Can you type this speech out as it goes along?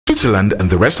Switzerland, and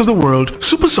the rest of the world,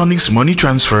 Supersonic's money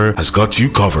transfer has got you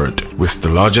covered. With the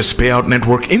largest payout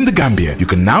network in the Gambia, you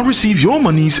can now receive your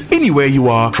monies anywhere you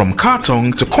are, from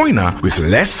Kartong to Koina, with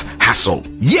less hassle.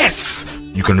 Yes!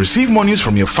 You can receive monies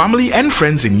from your family and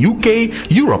friends in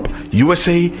UK, Europe,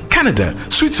 USA, Canada,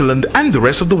 Switzerland, and the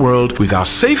rest of the world with our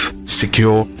safe,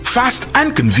 secure, fast,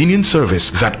 and convenient service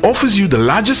that offers you the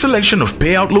largest selection of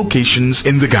payout locations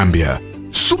in the Gambia.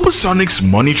 Supersonic's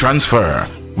money transfer.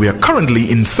 We are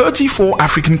currently in 34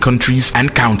 African countries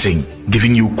and counting,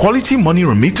 giving you quality money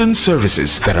remittance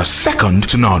services that are second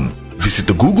to none. Visit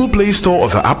the Google Play Store or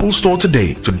the Apple Store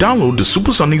today to download the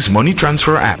Supersonics Money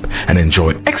Transfer app and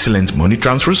enjoy excellent money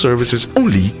transfer services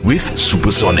only with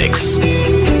Supersonics.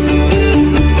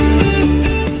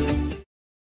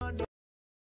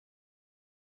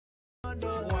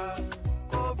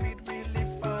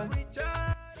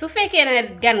 su fekkee ne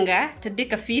gan nga te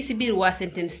dëkk fii ci biir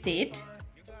Washington State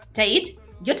te it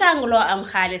jotaanguloo am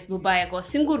xaalis bu bàyyeekoo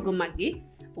ci nguur gu mag gi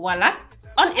wala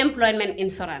unemployment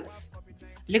insurance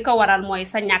li ko waral mooy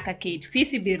sa ñàkk kayit fii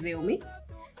ci biir réew mi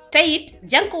te it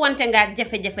jànkuwante nga ak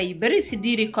jafe-jafe yu bari ci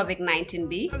diiri COVID-19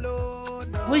 bi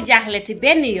bul jaaxle ti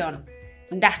benn yoon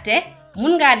ndaxte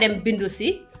mun ngaa dem bindu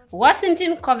ci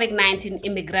Washington COVID-19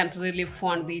 Immigrant Relief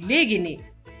Fund bi léegi nii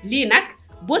lii nag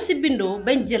boo ci bindoo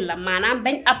bañ jël la maanaam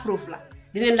bañ approve la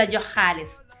dinañ la jox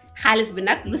xaalis bi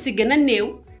nag lu ci gën a néew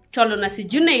toll na ci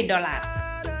 $1,000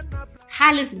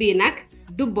 xaalis bi nag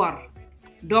du bor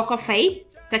doo ko fay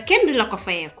te kenn du la ko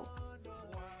fayeeku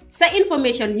sa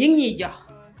information yi ñuy jox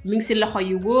mi ngi ci loxo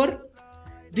yu wóor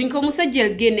duñ ko mës a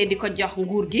jël génne di ko jox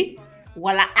nguur gi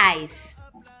wala ICE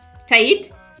te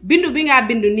it bindu bi nga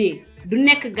bindu nii du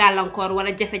nekk gàllankoor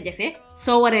wala jafe-jafe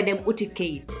soo waree dem uti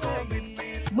kayit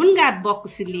mun ngaa bokk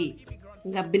ci lii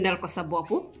nga bindal ko sa bopp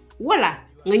wala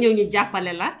nga ñëw ñu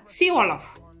jàppale la ci wolof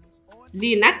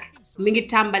lii nag mi ngi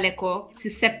tàmbale ko ci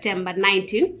September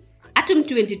 19 atum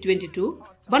 2022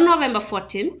 ba November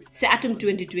 14 ci atum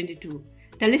 2022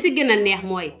 te li ci gën a neex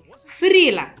mooy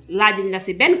free la laajuñ la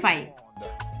ci benn fay.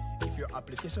 If your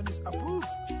application is approved,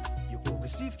 you will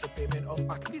receive a payment of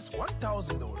at least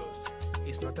 $1,000.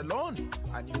 It's not a loan,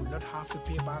 and you will not have to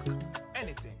pay back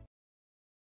anything.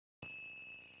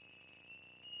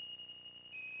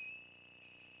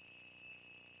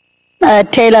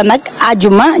 Taylor nag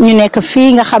ajuma ñu nekk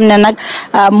fii nga xam ne nag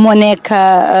moo nekk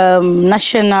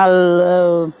national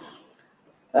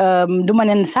du ma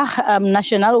ne sax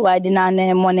national waaye dinaa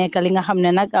ne moo nekk li nga xam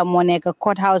ne nag moo nekk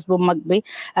courthouse bu mag bi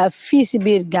fii si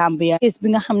biir Gambia case bi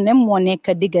nga xam ne moo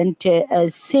nekk diggante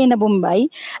Sainabou Mbye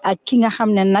ak ki nga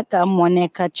xam ne nag moo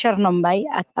nekk Cherno Mbye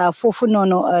ak foofu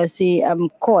noonu si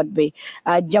court bi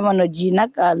jamono ji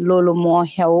nag loolu moo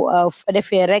xew fa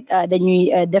defee rek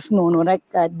dañuy def noonu rek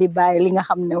di bàyyi li nga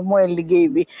xam ne mooy liggéey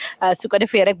bi su ko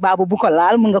defee rek baabu bu ko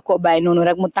laal mun nga koo bàyyi noonu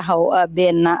rek mu taxaw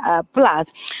benn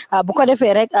place bu ko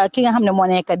defee rek ki nga xam ne moo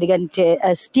nekk diggante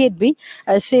state bi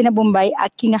Sainabou Mbye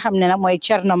ak ki nga xam ne nag mooy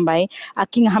Cherno Mbye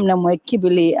ak ki nga xam ne mooy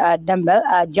Kibili Dembel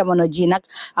jamono ji nag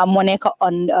moo nekk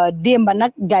on démba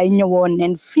nag gars yi ñëwoon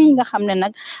neen fii nga xam ne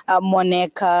nag moo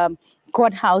nekk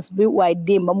courthouse bi waaye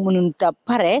démba mënut a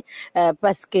pare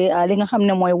parce que li nga xam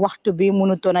ne mooy waxtu bi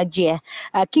mënutoon a jeex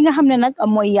ki nga xam ne nag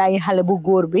mooy yaayi xale bu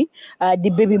góor bi di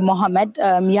baby Mohamed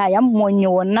yaayam moo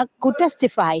ñëwoon nag ku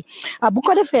testify bu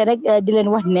ko defee rek di leen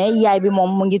wax ne yaay bi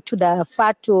moom mu ngi tudda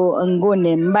Fatou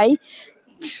Ngone Mbye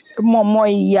moom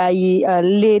mooy yaayi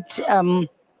late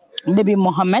baby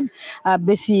Mohamed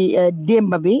bési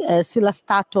démba bi si la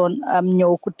startoon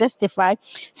ñëw ku testify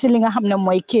si li nga xam ne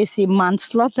mooy case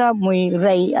manslaughter muy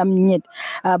rey nit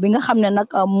bi nga xam ne nag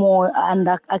moo ànd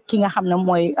ak ki nga xam ne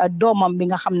mooy doomam bi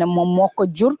nga xam ne moom moo ko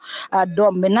jur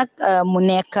doom bi nag mu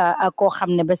nekk koo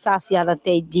xam ne ba saas yàlla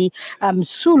tey ji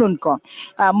suulun ko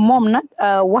moom nag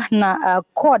wax na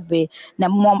court bi ne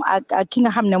moom ak ki nga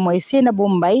xam ne mooy Sainabou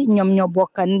Mbye ñoom ñoo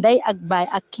bokk ndey ak baay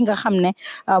ak ki nga xam ne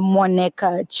moo nekk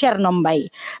Cherno Mbye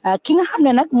ki nga xam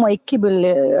ne nag mooy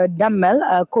Kibili Dembel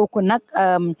kooku nag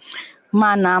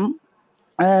maanaam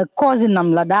cousinam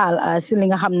la daal si li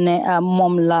nga xam ne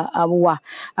moom la wax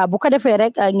bu ko defee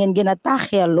rek ngeen gën a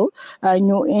taaxeelu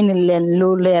ñu indi leen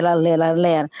lu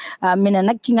leer mi ne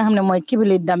nag ki nga xam ne mooy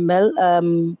Kibili Dembel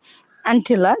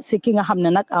anti la si ki nga xam ne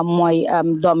nag mooy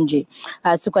doom ji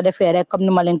su ko defee rek comme ni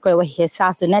ma leen koy waxee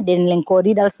saa su ne den leen ko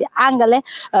riidal si anglais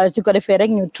su ko defee rek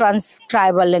ñu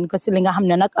transcribe leen ko si li nga xam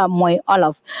ne nag mooy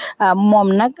olof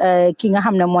moom nag ki nga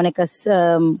xam ne moo nekk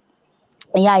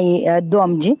yaay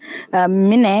doom ji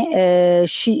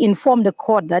she informed the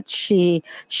court that she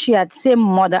had same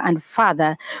mother and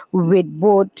father with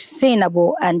both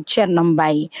Sainabou and Cherno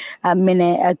Mbye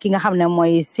mine ki nga xam ne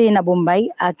mooy Sainabou Mbye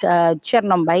ak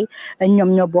Cherno Mbye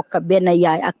ñoom ñoo bokk benn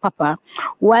yaay ak papa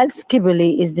whilst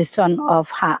Kibili is the son of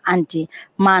her auntie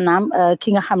maanaam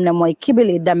ki nga xam ne mooy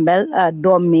Kibili Dambel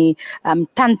doomi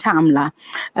tantam la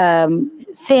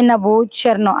Sainabou,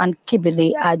 Cherno and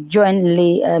Kibili are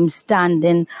jointly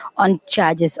standing on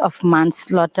charges of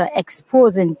manslaughter,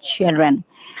 exposing children.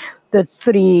 The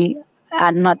three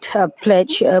are not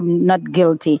pledged, not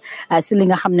guilty.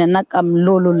 Silinga hamne nak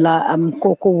lolu la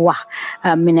koko wax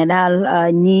mine dal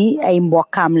ñi ay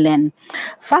mbokam len.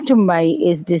 Fatou Mbye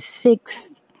is the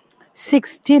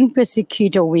 16th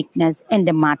prosecutor witness in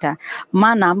the matter.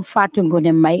 Manam Fatou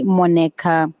Ngone Mbye mo nek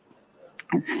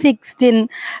 16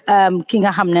 ki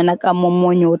nga xam ne nag moom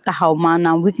moo ñëw taxaw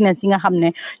maanaam witness yi nga xam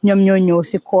ne ñoom ñoo ñëw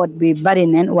si court bi bari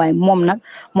neen waaye moom nag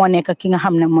moo nekk ki nga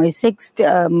xam ne mooy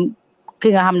ki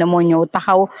nga xam ne moo ñëw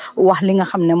taxaw wax li nga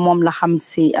xam ne moom la xam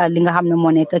si li nga xam ne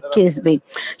moo nekk case bi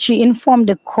she informed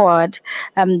the court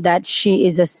that she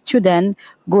is a student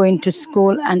going to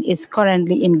school and is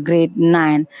currently in grade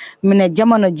 9 mu ne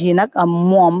jamono ji nag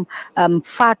moom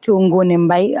Fatou Ngone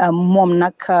Mbye moom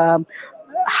nag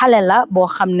xale la boo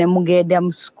xam ne mu ngi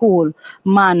dem school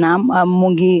maanaam mu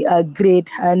ngi grade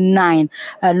 9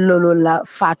 loolu la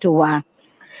Fatou wa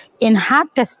in her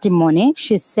testimony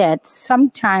she said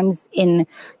sometimes in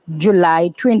July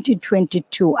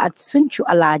 2022 at Sunchu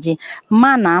Alaji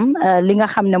manam li nga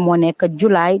xamne mo nek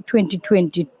July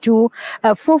 2022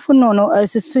 fofu nono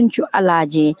si Sunchu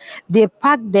Alaji they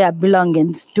packed their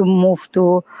belongings to move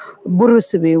to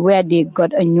Burusubi where they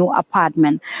got a new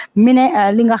apartment mine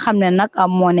li nga xamne nak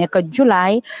mo nek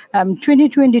July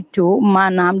 2022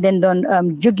 manam den don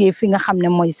joge fi nga xamne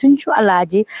moy Sunchu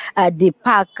Alaji di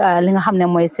pack li nga xamne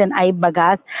moy sen ay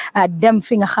bagage dem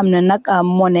fi nga xamne nak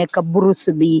mo nek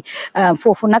Burusubi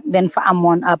fofu nak den fa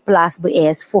amone place bu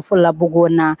es fofu la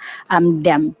bëggona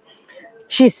dem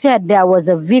she said there was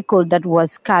a vehicle that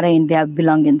was carrying their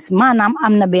belongings manam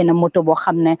amna ben moto bo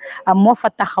xamne mo fa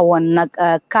taxawon nak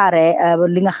carré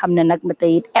li nga xamne nak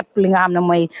matay ep li nga xamne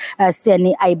moy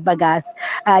seni ay bagage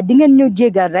di ngeen ñu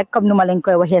jégal rek comme numa lañ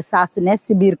koy waxe saa su ne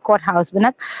ci biir court house bi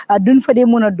nak duñ fa dé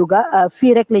mëna duga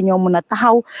fi rek la ñoo mëna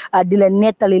taxaw di leen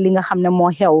netali li nga xamne mo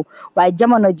xew waye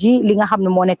jamono ji li nga xamne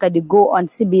mo nekk di go on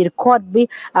ci biir court bi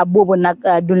bobu nak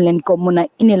duñ leen ko mëna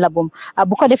inilabum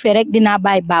bu ko defé rek dina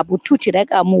bay babu tuuti rek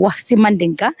mu wax si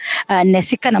mandinka ne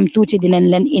si kanam tuuti dinañ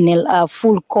leen inel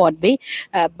full court bi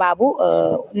babu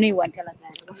nuy wante la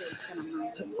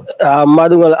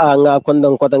madungal nga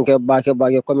kondang kotanke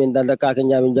bake commune danda kake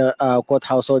nyami jang court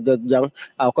house jang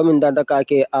commune danda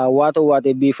kake wato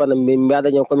wate bi fana mi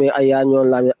mbada nyam commune aya nyon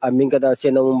la minka da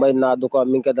Sainabou Mbye na do ko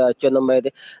minka da Cherno Mbye de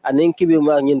anen kibi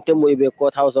ma nyin tembo be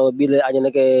court house bi le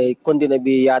anyane ke kondina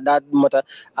bi ya da mata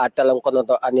talan kono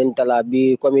to anen tala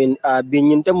bi commune bi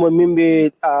nyin tembo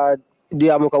mimbe di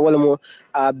amuka wala mo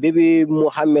baby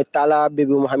Muhammad Tala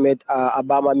baby Muhammad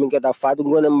Abama minketa Fatou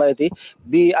Ngone Mbye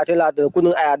bi atela de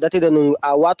kunu aya date de nu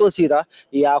wato sira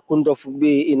ya kundo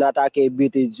bi inata ke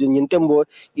biti nyintembo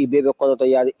I bebe kono to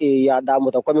ya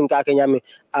damu to komin ka ke nyami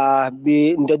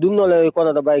bi nde dunno le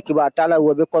kono to bay kiba tala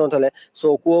wo be kono to le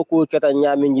so ko keta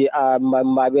nyami nji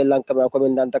mbabe lankama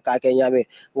komin danta ka ke nyami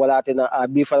wala tena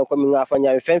bi fa komin nga fa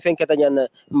nyami fen keta nyan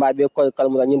mbabe ko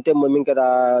kalmula nyintembo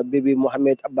minketa baby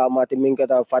Muhammad Abama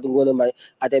minketa Fatou Ngone Mbye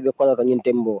atebe kono to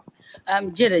ñintembo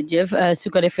jërëjëf su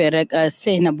ko defee rek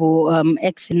Sainabou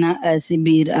exina si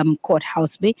biir court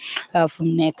house bi fu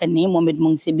mu nekk nii moom it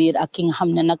mu ngi si biir ak ki nga xam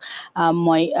ne nag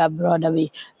mooy brother bi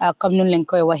comme nu leen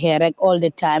koy waxee rek all the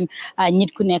time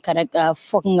nit ku nekk rek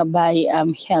foog nga bàyyi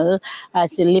xel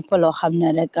si lépp loo xam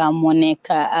ne rek moo nekk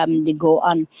di go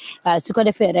on su ko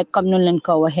defee rek comme nu leen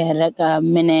ko waxee rek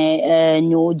mene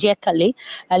ñu jekkali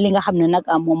li nga xam ne nag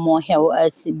moom moo xew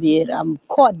si biir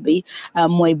court bi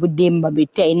mooy bu démba bi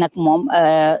tey nag moom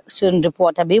suñ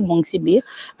reporter bi mu ngi si biir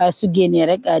su génnee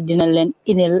rek dina leen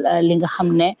inil li nga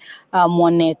xam ne moo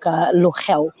nekk lu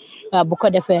xew bu ko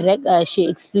defee rek she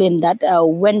explained that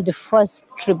when the first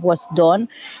trip was done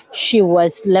she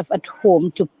was left at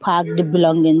home to pack the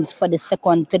belongings for the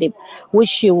second trip which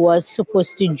she was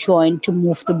supposed to join to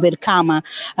move to Brikama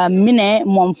mine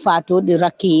moom Fatou di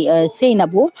rakki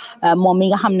Sainabou moom mi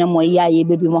nga xam ne mooy yaayi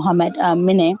baby Mohamed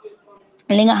mine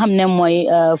li nga xam ne mooy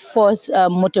force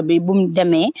moto bi bu mu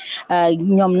demee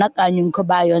ñoom nag ñu ngi ko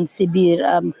bàyyoon si biir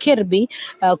kër bi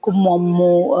ku moom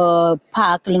mu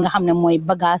paak li nga xam ne mooy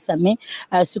bagaasami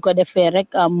su ko defee rek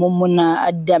mu mun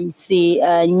a dem si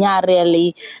ñaareeli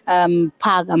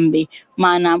paagam bi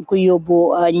maanaam ku yóbbu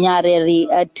ñaareeli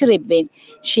trip bi.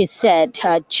 She said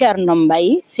Cherno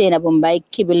Mbye, Sainabou Mbye,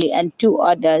 Kibili and 2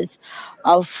 others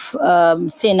of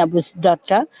Sainabou's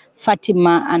daughter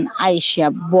Fatima and Aisha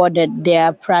boarded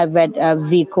their private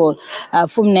vehicle.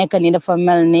 Fu mu nekk nii dafa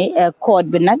mel ni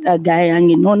code bi nag gars yaa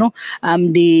ngi noonu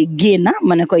di génn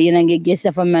ma ne ko yéen a ngi gis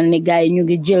dafa mel ni gars yi ñu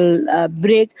ngi jël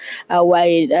break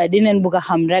waaye dinañ bugg a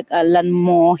xam rek lan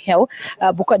moo xew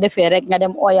bu ko defee rek nga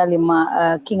dem oyali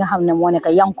ma ki nga xam ne moo nekk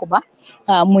Yankuba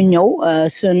mu ñëw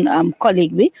sun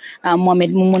collègue bi moom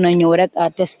it mu mun a ñëw rek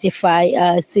testify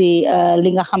si li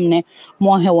nga xam ne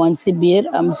moo xewoon si biir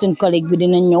sun collègue bi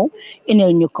dina ñëw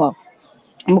inel ñu ko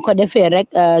bu ko defee rek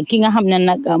ki nga xam ne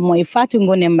nag mooy Fatou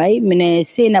Ngone Mbye mi ne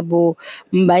Sainabou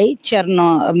Mbye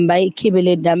Cherno Mbye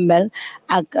Kibili Dambel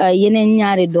ak yeneen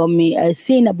ñaari doomi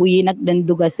Sainabou yi nag dañ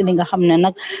duga si li nga xam ne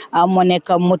nag moo nekk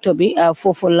moto bi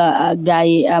foofu la gaay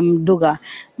yi duga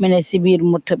mi ne si biir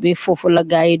moto bi foofu la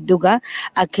gaay yi duga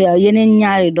ak yeneen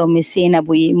ñaari doomi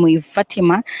Sainabou yi muy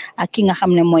Fatima ak ki nga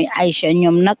xam ne mooy Aisha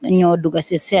ñoom nag ñoo duga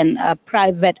si seen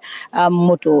private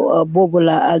moto boobu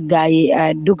la gaay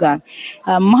yi duga.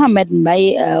 Mohammed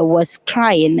Mbye was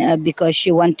crying because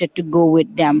she wanted to go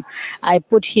with them. I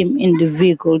put him in the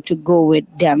vehicle to go with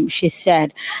them, she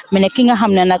said. Mene ki nga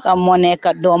xam ne nag moo nekk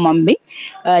doomam bi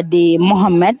di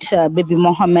Mohammed baby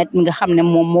Mohammed mi nga xam ne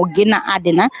moom moo gën a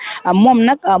àddina moom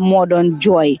nag moo doon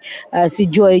jooy si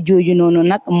jooy jooju noonu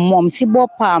nag moom si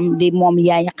boppam di moom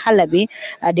yaay xale bi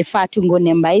di Fatou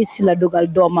Ngone Mbye si la dugal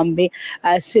doomam bi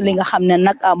si li nga xam ne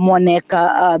nag moo nekk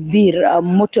biir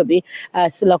moto bi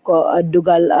si la ko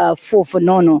dugal foofu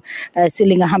noonu si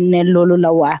li nga xam ne loolu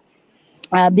la waa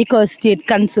because state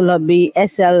councilor bi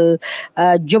SL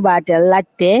Jobate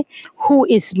laajte who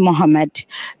is Mohammed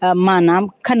maanaam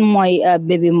kan mooy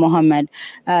baby Mohammed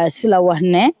si la wax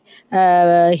ne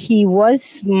he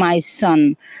was my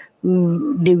son.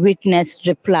 The witness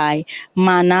reply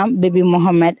maanaam baby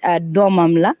Mohammed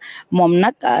doomam la moom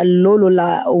nag loolu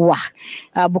la wax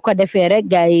bu ko defee rek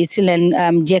gars yi si leen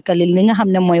jekkali li nga xam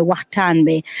ne mooy waxtaan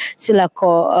bi si la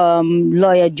ko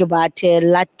lawyer Jobaate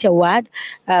laajte waat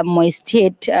mooy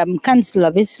state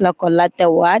councilor bi si la ko laajte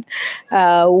waat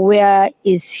where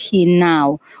is he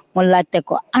now mu laajte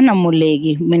ko anamu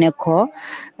léegi mu ne ko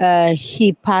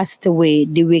he passed away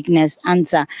the witness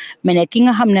answer mu ne ki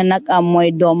nga xam ne nag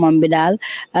mooy doomam bi daal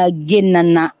génn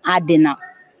na àddina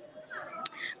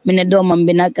mi ne doomam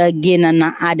bi nag génn na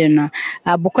àdduna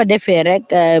bu ko defee rek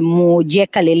mu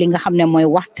jekkale li nga xam ne mooy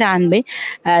waxtaan bi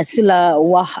si la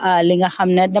wax li nga xam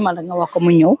ne demal nga wax ko mu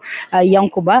ñëw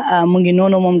Yankuba mu ngi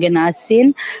noonu moom gën a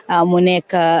seen mu nekk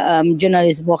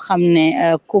journaliste boo xam ne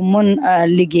ku mun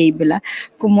liggéey bi la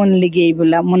ku mun liggéey bi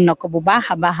la mun na ko bu baax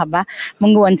a baax a baax mu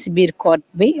ngi woon si biir court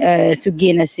bi su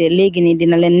génn see léegi nii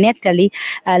dina leen nettali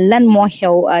lan moo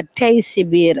xew tey si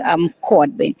biir court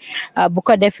bi bu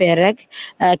ko defee rek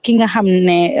ki nga xam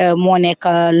ne moo nekk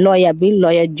lawyer bi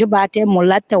lawyer Jobaate mu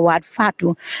laajte waat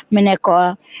Fatou mu ne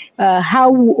ko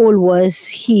how old was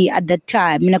he at the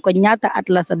time mu ne ko ñaata at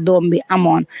la sa doom bi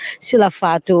amoon si la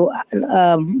Fatou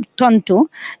tontu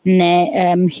ne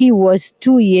he was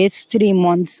 2 years 3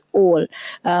 months old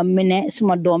mu ne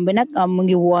suma doom bi nag mu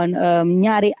ngi woon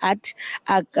ñaari at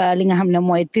ak li nga xam ne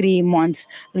mooy 3 months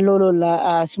loolu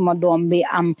la suma doom bi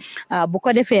am bu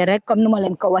ko defee rek comme nu ma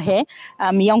leen ko waxee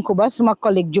Yankuba suma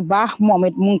collègue ju baax moom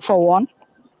it mu ngi fa woon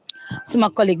suma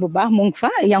collègue bu baax mu ngi fa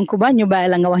Yankuba ñu bàyyi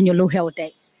la nga wax ñu lu xew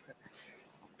tey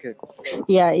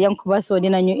Yankuba so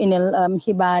dinañu inel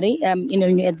xibaar yi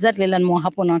inel ñu exactly lan moo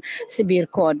happen on si biir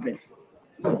code bi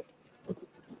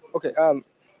okay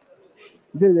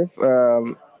jërëjëf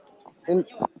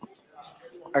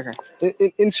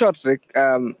in short rek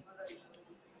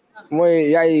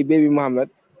mooy yaay baby Mohammed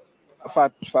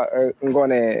Fat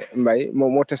Ngone Mbye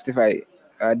moom moo testify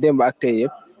démb ak tey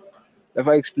yëpp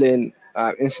dafa explain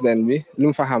incident bi lu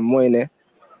mu fa xam mooy ne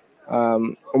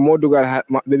moo dugal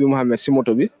baby Mohammed si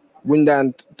moto bi buñ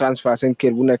daan transfert seen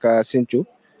kër bu nekk Sinthiou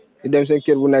di dem seen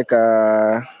kër bu nekk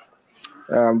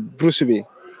Bruce bi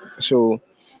so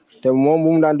te moom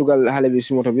bu mu daan dugal xale bi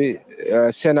si moto bi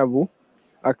Sainabou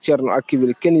ak Cherno ak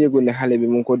Kibili kenn yëgul ne xale bi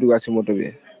mu ngi ko dugal si moto bi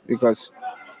because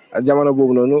jamono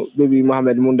boobu noonu baby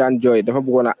Mohammed mu daan jooy dafa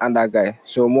bëggoon a ànd ak gaay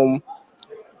so moom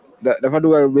dafa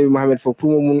dugal baby Mohammed foofu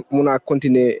pour mu mun a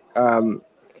continuer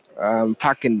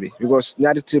parking bi because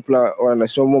ñaari trip la war na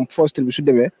so moom first trip bi su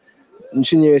demee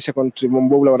su ñëwee second trip moom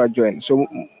boobu la war a join so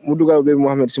mu dugal Baby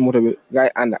Mohamed si moto bi gars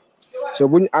yi ànda so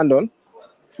buñ àndoon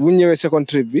buñ ñëwee second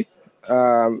trip bi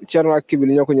Thierno ak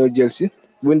Kibil ñoo ko ñëw jël si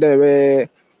buñ demee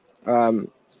ba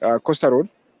Costa Road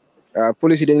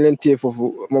police yi dañ leen téye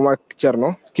foofu moom ak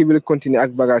Thierno Kibil continue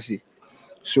ak bagage yi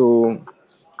so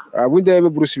buñ demee ba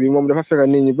Bruce bi moom dafa fekk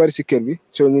nit ñi bari si kër bi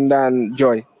so ñu daan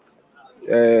jooy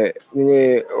ñu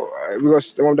ngi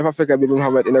because moom dafa fekk Baby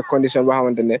Mohamed in a condition boo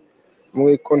xamante ne mu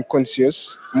ngi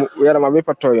unconscious mu yarama bépp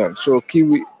a tooyoon so kii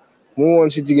bi mu woon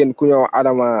si jigéen ku ñëw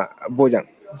Adama Bojang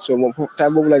so moom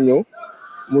time boobu la ñëw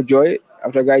mu jooy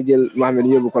après gars yi jël Mohamed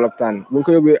yóbbu ko lopitaan bu ñu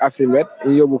ko yóbbu Afrimed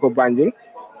ñu yóbbu ko Banjul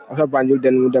après Banjul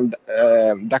den mu dem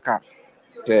Dakar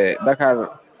te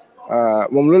Dakar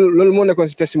moom loolu moo nekkoon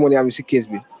si testimony am si case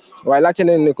bi waaye laajte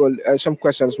nañ ne ko some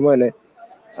questions mooy ne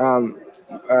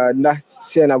ndax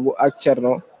Sainabou ak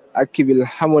Thierno ak Kibil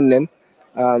xamoon nen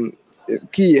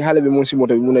kii xale bi mu si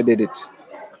moto bi mu ne déedéet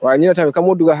waaye ñu ne tamit ka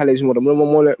moo dugal xale bi si moto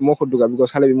moom moo ko dugal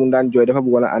because xale bi mu daan jooy dafa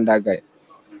bëggoon a ànd ak gay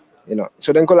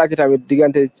so dañ ko laajte tamit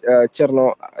diggante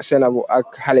Thierno Sainabou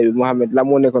ak xale bi Mohamed la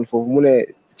moo nekkoon foofu mu ne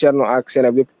Thierno ak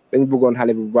Sainabou yëpp dañ bëggoon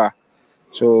xale bi bu baax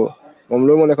so moom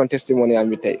loolu moo nekkoon testimony am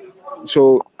bi tey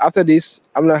so after this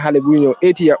am na xale buy ñëw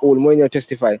 8-year-old mooy ñëw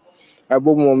testify waaye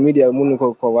boobu moom media mënuñu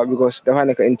ko cover because dafa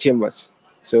nekk in chambers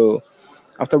so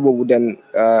after boobu den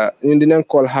ñun dinañ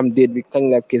call xam date bi kañ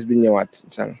la case bi ñëwaat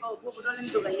sang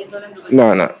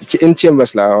non ci in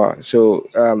chambers la waaw so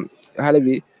xale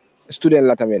bi student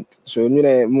la tamit so ñu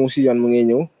ne mu si yoon mu ngi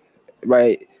ñëw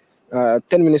by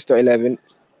 10 minutes to 11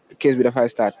 case bi dafay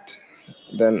start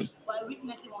then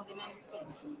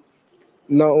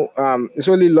no it's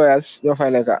only lawyers ñoo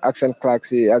fay nekk ak seen clerk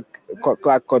si ak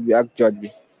clerk court bi ak judge bi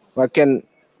waaye kenn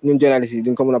ñun journalist yi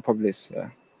duñ ko mën a publish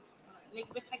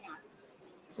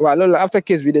waaw loolu after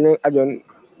case bi dañoo ajoon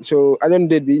so ajoon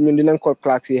date bi ñun dinañ call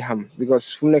clerk si xam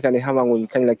because fu mu nekk nii xamanguñ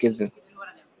kañ la case bi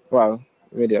waaw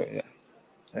media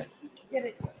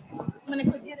mu ne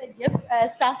ko jërëjëf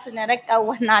saa su ne rek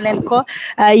wax naa leen ko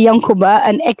Yankuba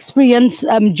an experienced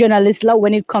journalist la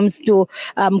when it comes to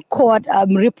court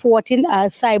reporting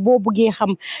saay boo buggee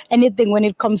xam anything when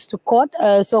it comes to court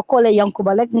soo koolee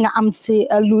Yankuba rek nga am si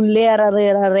lu leer a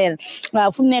reer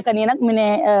fu mu nekk nii nag mu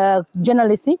ne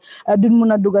journalist yi duñ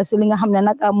mun a dugg si li nga xam ne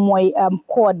nag mooy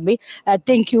court bi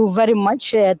thank you very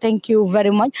much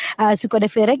su ko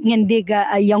defee rek ngeen dégg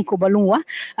Yankuba lu mu wax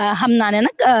xam naa ne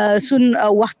nag sun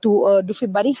waxtu du fi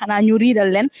bari xanaa ñu riidal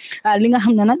leen li nga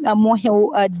xam ne nag moo xew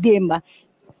démba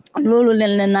loolu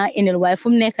leen leen naa indil waaye fu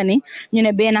mu nekk nii ñu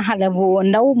ne benn xale bu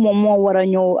ndaw moom moo war a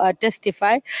ñëw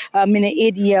testify mi ne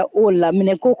 8-year-old la mi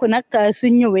ne kooku nag su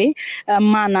ñëwee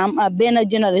maanaam benn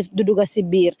journalist du dugg si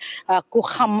biir ku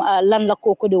xam lan la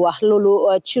kooku di wax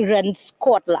loolu children's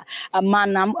court la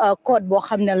maanaam court boo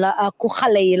xam ne la ku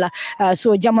xale yi la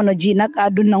so jamono ji nag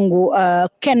du nangu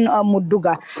kenn mu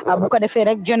dugga bu ko defee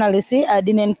rek journalist yi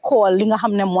dineen call li nga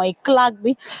xam ne mooy clerk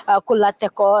bi ku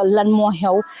laajte ko lan moo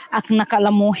xew ak naka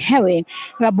la moo xewee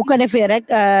bu ko defee rek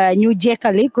ñu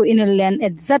jekkali ku indil leen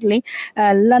exactly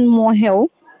lan moo xew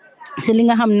si li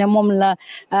nga xam ne moom la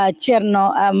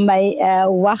Thierno Mbye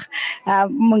wax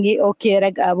mu ngi ok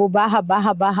rek bu baax a baax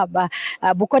a baax a baax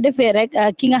bu ko defee rek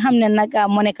ki nga xam ne nag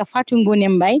moo nekk Fatou Ngune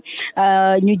Mbye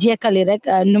ñu jekkali rek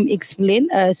num explain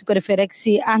su ko defee rek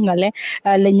si angale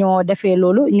la ñoo defee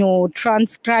loolu ñu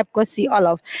transcribe ko si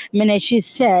Wolof mu ne she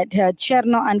said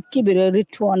Thierno and Kibili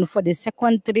returned for the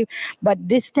second trip but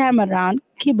this time around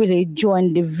Kibili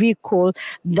joined the vehicle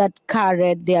that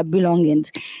carried their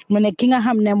belongings mu ne ki nga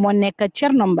xam ne moo nekk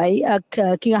Thierno Mbye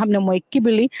ak ki nga xam ne mooy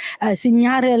Kibili si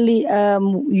ñaareeli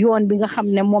yoon bi nga xam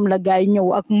ne moom la gaay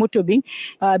ñëw ak moto bi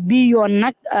bi yoon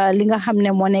nag li nga xam ne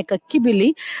moo nekk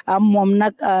Kibili moom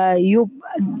nag yu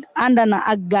ànd na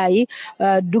ak gaay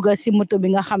duga si moto bi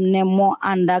nga xam ne moo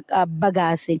ànd ak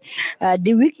bagage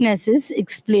the witnesses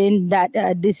explained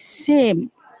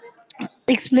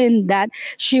that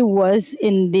she was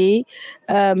in the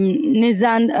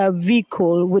Nissan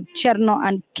vehicle with Thierno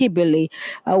and Kibili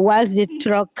whilst the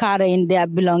truck carrying their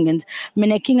belongings.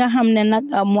 Mene ki nga xam ne nag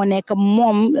moo nekk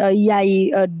moom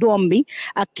yaay doom bi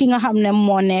ak ki nga xam ne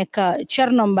moo nekk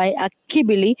Thierno Mbye ak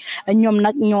Kibili ñoom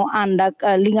nag ñoo ànd ak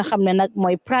li nga xam ne nag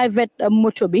mooy private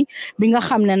moto bi nga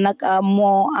xam ne nag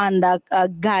moo ànd ak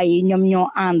gaay yi ñoom ñoo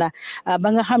ànda ba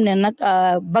nga xam ne nag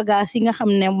bagage yi nga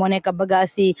xam ne moo nekk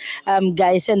bagage yi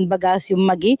gaay seen bagage yu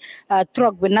mag yi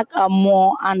truck bi nag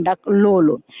moo ànd ak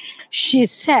loolu. She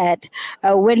said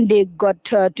when they got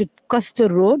to Costa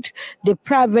Road, the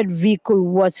private vehicle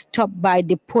was stopped by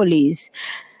the police.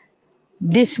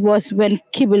 This was when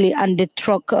Kibili and the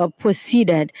truck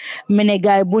proceeded. Mene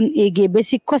gaay bun ege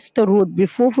besi Costa Road bi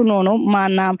fofu nono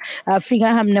manam fi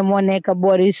nga xamne mo nek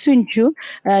bori Sunchu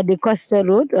di Costa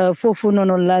Road fofu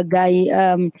nono la gaay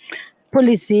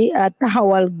police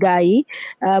taxawal gaay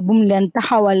bum len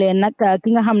taxawale nak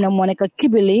ki nga xamne mo nek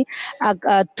Kibili ak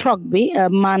truck bi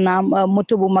manam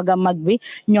moto bu maga mag bi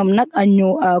ñom nak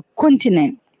ñu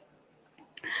continue.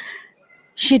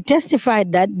 She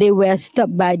testified that they were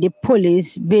stopped by the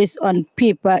police based on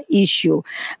paper issue,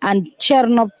 and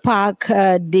Cherno parked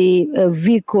the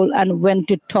vehicle and went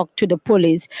to talk to the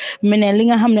police. Mene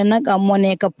linga hamne nak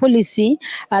moneka police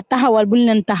tahawal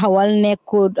bulen tahawal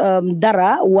nekud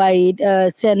dara wide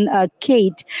sen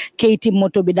Katie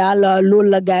moto bidal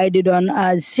lola guy di don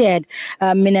said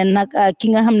mene nak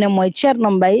kinga hamne moy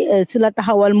Cherno Mbye sila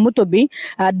tahawal moto bi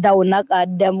daw nak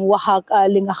dem waxak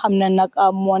linga hamne nak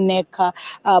moneka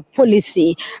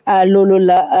policy lolo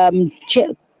la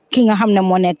ki nga xamne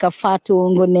mo nek Fatou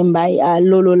Ngone Mbye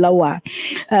lolo la wa.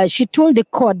 She told the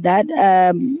court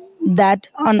that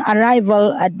on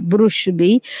arrival at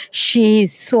Brushby, she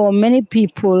saw many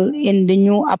people in the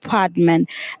new apartment,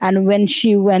 and when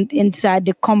she went inside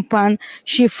the compound,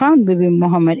 she found baby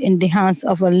Mohammed in the hands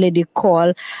of a lady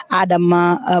called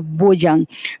Adama Bojang.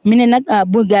 Mine nak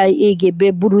bugay ege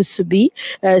be Brushby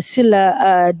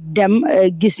sila dem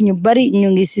gis ñu bari ñu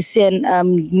ngi ci seen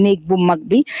neeg bu mag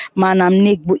bi manam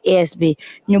neeg bu ees bi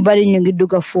ñu bari ñu ngi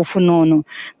dugga fofu nonu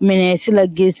mine sila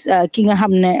gis ki nga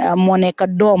xamne mo nek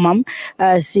doomam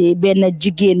si benn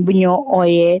jigéen bu ñoo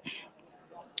ooyee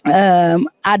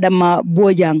Adama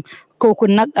Bojang kooku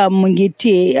nag mu ngi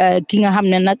téye ki nga xam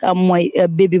ne nag mooy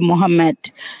baby Mohammed.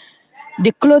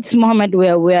 The clothes Mohammed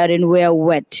were wearing were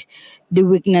wet, the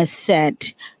witness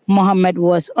said. Mohammed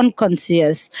was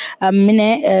unconscious.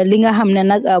 Mine li nga xam ne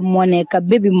nag moo nekk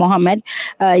baby Mohammed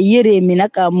yére mi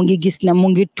nag mu ngi gis na mu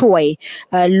ngi tooy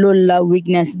loolu la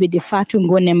witness bi di Fatou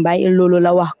Ngone Mbye loolu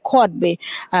la wax court bi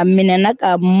mine nag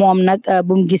moom nag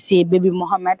bu mu gisee baby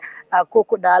Mohammed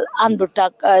kooku daal àndut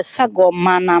ak sago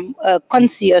maanaam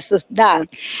conscious daal.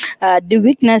 The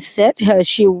witness said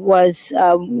she was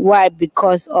white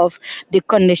because of the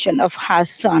condition of her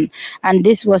son, and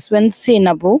this was when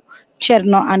Sainabou,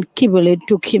 Cherno and Kibili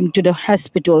took him to the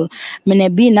hospital. Mene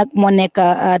bi nak mo nek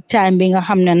time bi nga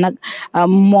xamne nak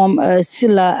mom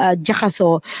sila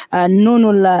jaxaso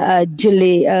nonu la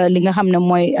jëlé li nga xamne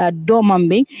moy domam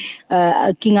bi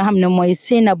ki nga xamne moy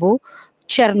Sainabou,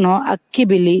 Cherno ak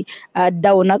Kibili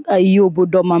daw nak yóbbu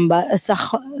doomam ba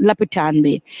sax lapitaan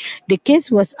bi. The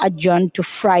case was adjourned to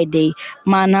Friday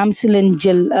maanaam si leen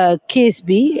jël case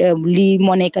bi li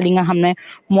moo nekk li nga xam ne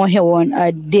moo xewoon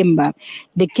démba.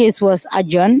 The case was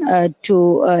adjourned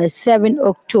to 7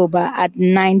 October at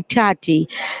 9:30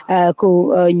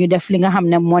 ko ñu def li nga xam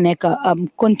ne moo nekk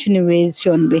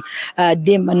continuation bi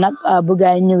démba nag bu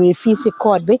gaay ñëwee fii si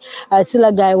court bi si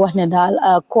la gaay wax ne daal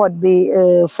court bi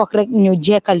fokk rek ñu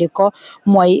jekkali ko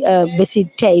mooy bési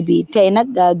tey bi tey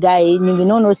nag gaay ñu ngi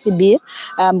noonu si biir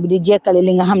di jekkali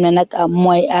li nga xam ne nag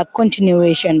mooy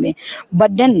continuation bi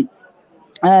but then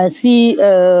si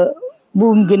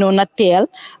bu gënoon na teel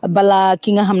bala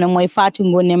ki nga xam ne mooy Fatou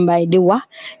Ngone Mbye di wax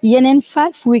yeneen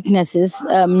 5 witnesses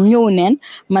ñëw neen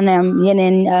maanaam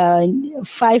yeneen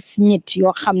 5 nit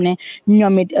yoo xam ne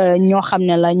ñoom it ñoo xam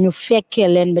ne la ñu fekkee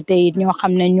leen ba tey ñoo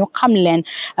xam ne ñu xam leen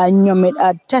ñoom it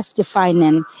testify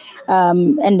neen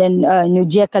and then ñu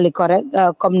jekkali ko rek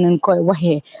comme nañ koy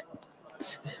waxee.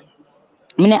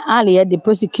 Earlier, the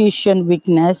prosecution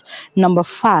witness number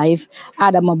 5,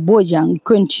 Adama Bojang,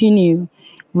 continued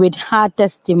with her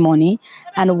testimony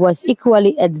and was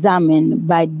equally examined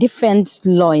by defense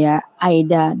lawyer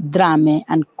Aida Drame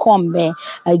and Kombe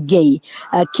Gay.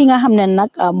 Ki nga xam ne nag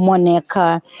moo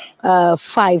nekk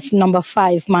 5 number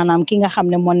 5 maanaam ki nga xam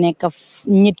ne moo nekk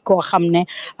nit koo xam ne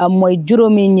mooy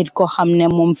juróomi nit koo xam ne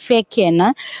moom fekkee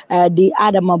na di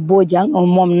Adama Bojang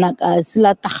moom nag si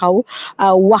la taxaw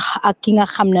wax ak ki nga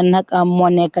xam ne nag moo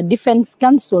nekk defense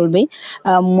counsel bi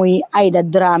muy Aida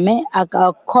Drame ak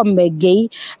Kombe Gay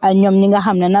ñoom ñi nga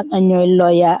xam ne nag ñooy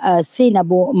lawyer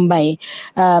Sainabou Mbye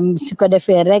si ko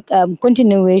defee rek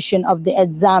continuation of the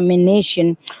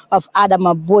examination of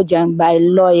Adama Bojang by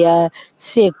lawyer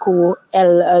Seku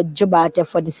El Jobate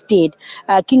for the state.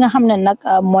 Ki nga xam ne nag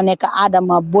moo nekk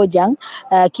Adama Bojang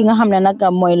ki nga xam ne nag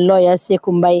mooy lawyer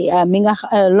Seku Mbye mi nga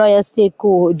lawyer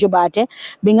Seku Jobate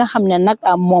bi nga xam ne nag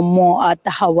moom moo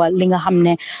taxawal li nga xam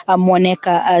ne moo nekk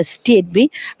state bi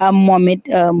moom it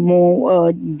mu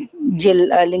jël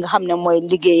li nga xam ne mooy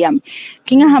liggéeyam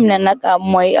ki nga xam ne nag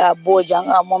mooy Bojang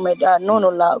moom it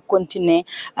noonu la continuer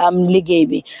liggéey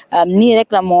bi nii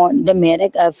rek la moo demee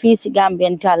rek fii si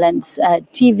Gambian Talents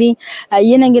TV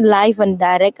yéen a ngi live and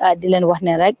direct di leen wax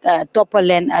ne rek toppal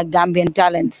leen Gambian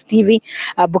Talents TV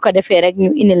bu ko defee rek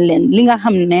ñu indil leen li nga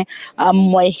xam ne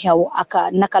mooy xew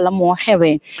ak naka la moo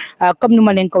xewee comme ni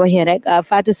ma leen ko waxee rek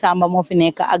Fatou Samba moo fi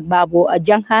nekk ak Babou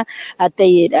Jangha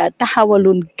tey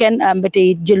taxawalun kenn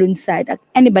mbete jëluñ side ak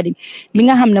anybody li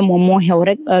nga xam ne moom moo xew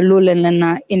rek loolu leen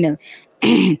na indil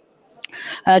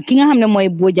ki nga xam ne mooy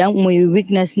Bojang muy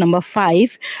witness number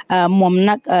 5 moom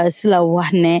nag si la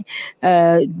wax ne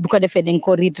bu ko defee dañ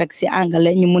ko read rek si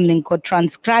anglais ñu mun leen ko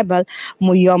transcribal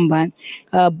mu yomba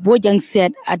Bojang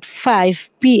said at 5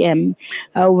 p.m.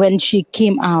 When she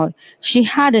came out, she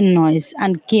heard a noise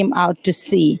and came out to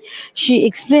see. She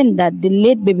explained that the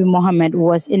late baby Mohammed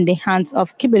was in the hands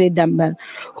of Kibili Dambel,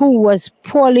 who was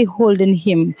poorly holding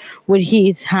him with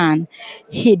his hand.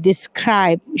 She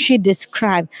described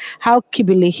how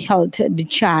Kibili held the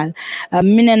child.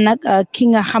 Mine nak ki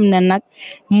nga xam ne nag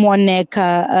moo nekk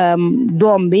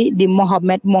doom bi di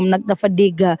Mohammed moom nag dafa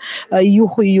dégg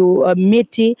yuxu yu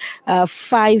métti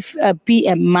 5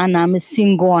 p.m. maanaam si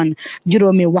ngoon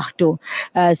juróomi waxtu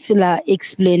si la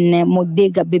explain ne mu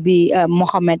dégg bébé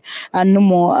Mohammed nu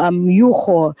mu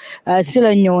yuxoo si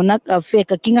la ñëw nag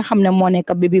fekk ki nga xam ne moo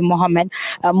nekk bébé Mohammed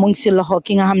mu ngi si loxo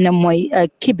ki nga xam ne mooy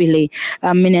Kibili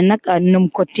mine nag num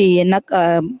ko téye nag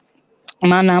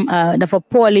maanaam dafa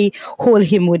poorly hold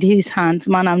him with his hands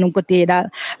maanaam nu ko téye daal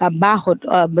baaxut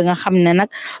bi nga xam ne nag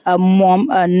moom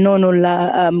noonu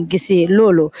la gisee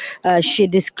loolu she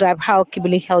described how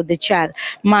Kibili held the child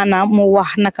maanaam mu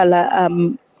wax naka la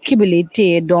Kibili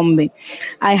téye doom bi.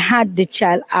 I had the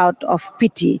child out of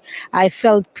pity. I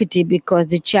felt pity because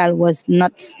the child was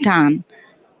not stand.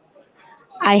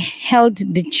 I held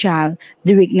the child,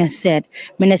 the witness said.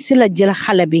 Mene sila jël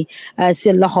xale bi si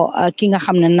loxo ki nga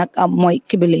xam ne nag mooy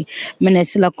Kibili mene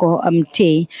sila ko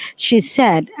téye. She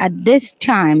said at this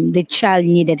time the child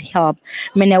needed help.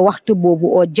 Mene waxtu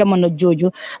boobu o jamono jooju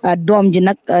doom ji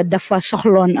nag dafa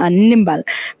soxloon ndimbal.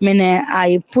 Mene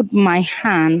I put my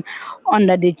hand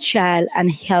under the child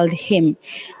and held him.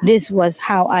 This was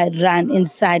how I ran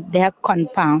inside their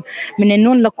compound. Mene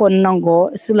noonu la ko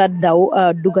nango sila daw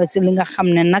duga si li nga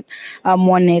xam ne nag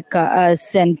moo nekk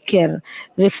seen kër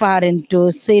referring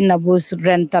to Sainabou's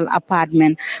rental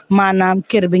apartment maanaam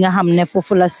kër bi nga xam ne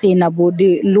foofu la Sainabou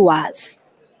di luwaas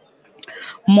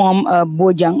moom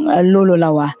Bojang loolu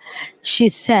la wax. She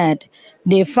said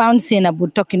they found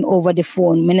Sainabou talking over the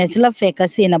phone. Mene sila feka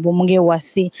Sainabou mu ngi wax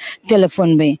si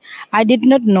telephone bi. I did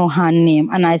not know her name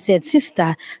and I said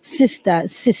sister, sister,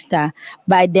 sister.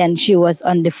 By then she was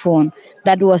on the phone.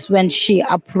 That was when she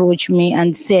approached me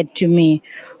and said to me,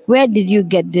 where did you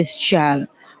get this child?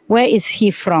 Where is he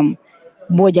from?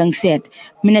 Bojang said.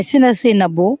 Mene sila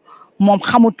Sainabou mom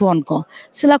xamutoon ko.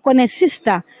 Sila ko ne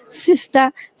sister,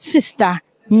 sister, sister.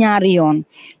 Ñaari yoon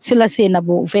si la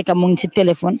Sainabou fekk mu ngi ci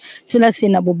téléphone si la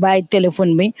Sainabou bàyyi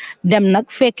téléphone bi dem nag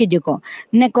fekk ji ko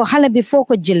ne ko xale bi foo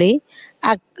ko jëlee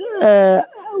ak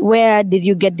where did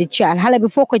you get the child xale bi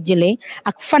foo ko jëlee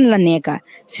ak fan la nekk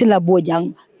si la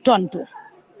Bojang tontu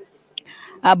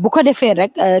bu ko defee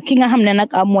rek ki nga xam ne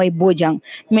nag mooy Bojang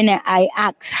mu ne I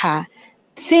asked her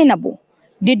Sainabou,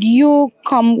 did you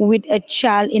come with a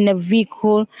child in a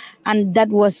vehicle? And that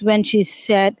was when she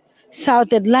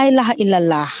shouted la ilaha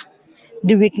illallah.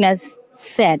 The witness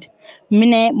said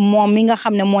mine moom mi nga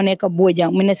xam ne moo nekk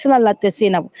Bojang mine sila laajte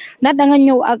Sainabou ndax da nga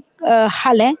ñëw ak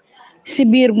xale si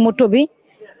biir moto bi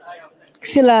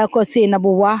sila ko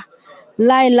Sainabou wax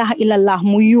la ilaha illallah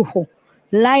mu yuuxu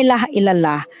la ilaha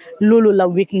illallah loolu la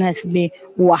witness bi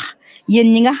wax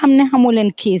yéen ñi nga xam ne xamu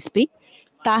leen case bi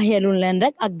taaxeelu leen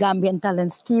rek ak Gambian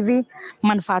Talents TV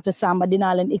man Fatou Samba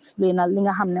dinaa leen explainal li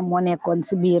nga xam ne moo nekkoon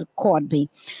si biir court bi.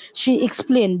 She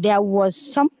explained there was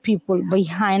some people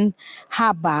behind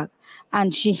her back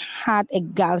and she had a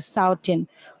girl shouting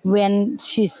when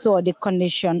she saw the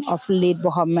condition of late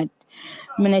Mohammed.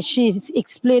 She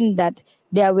explained that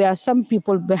there were some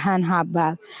people behind her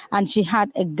back and she had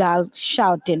a girl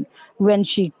shouting when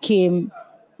she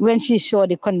saw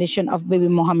the condition of baby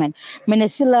Mohammed.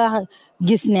 Sila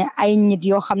gis ne ay nit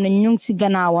yoo xam ne ñu ngi si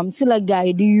gannaawam si la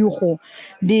gaay di yuuxu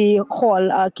di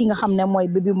xool ki nga xam ne mooy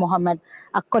baby Mohammed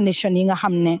ak condition yi nga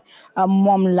xam ne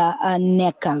moom la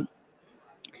nekkal.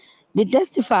 The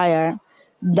testifier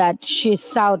that she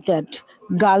shouted,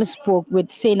 girl spoke with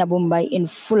Sainabou Mbye in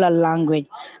fuller language,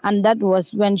 and that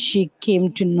was when she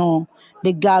came to know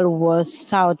the girl was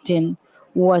shouting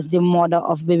was the mother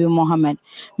of baby Mohammed.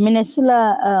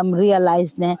 Minesila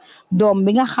realized ne dom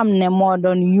bi nga xamne mo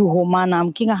don yuhu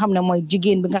manam ki nga xamne moy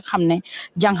jigen bi nga xamne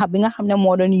jangha bi nga xamne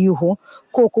mo don yuhu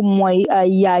koku moy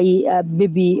yayi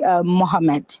baby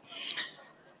Mohammed.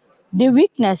 The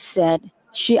witness said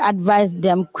she advised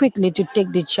them quickly to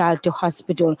take the child to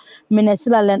hospital.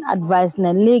 Minesila len advised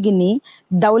na legi ni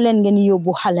daw len ngeen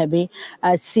yóbbu xale bi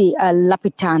si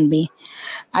lapitaan bi.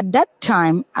 At that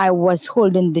time, I was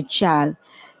holding the child.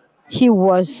 He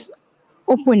was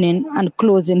opening and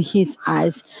closing his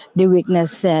eyes, the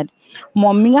witness said.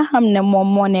 Moom mi nga xam ne moom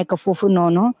moo nekk foofu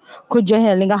noonu ku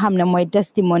joxe li nga xam ne mooy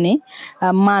testimony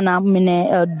maanaam mi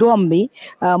ne doom bi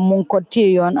mu ngi ko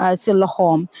téyoon si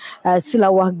loxoom si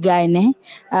la wax gaay ne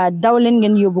daw leen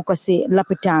ngeen yóbbu ko si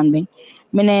lapitaan bi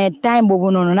mi ne time boobu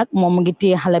noonu nag moom mu ngi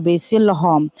téye xale bi si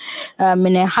loxoom mi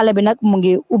ne xale bi nag mu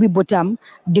ngi ubbi bëtam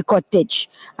di ko tëj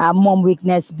moom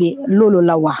witness bi loolu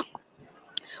la wax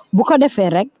bu ko defee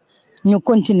rek ñu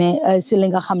continuer si li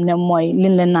nga xam ne mooy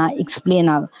liñ leen naa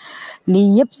explainal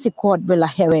lii yëpp si court bi la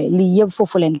xewee lii yëpp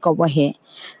foofu leen ko waxee.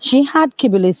 She had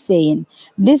Kibili saying,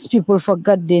 these people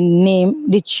forgot the name,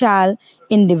 the child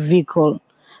in the vehicle,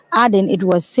 adding it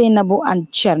was Sainabou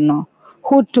and Cherno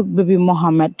who took baby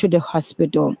Mohammed to the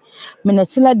hospital. Mine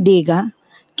sila dega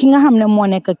ki nga xam ne moo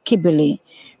nekk Kibili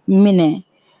mine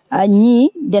ñii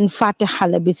den fàtte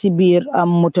xale bi si biir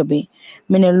moto bi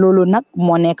mine loolu nag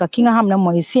moo nekk ki nga xam ne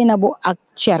mooy Sainabou ak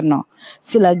Cherno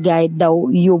si la gaay daw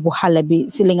yóbbu xale bi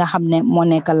si li nga xam ne moo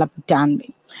nekk lapitaan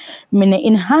bi mine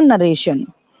in her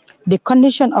narration the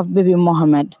condition of baby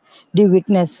Mohammed, the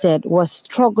witness said, was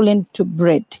struggling to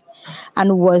breathe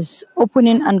and was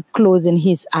opening and closing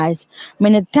his eyes.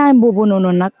 Mine time boobu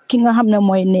noonu nag ki nga xam ne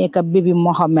mooy nekk baby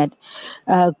Mohammed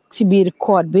si biir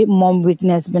court bi moom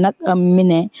witness bi nag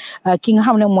mine ki nga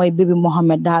xam ne mooy baby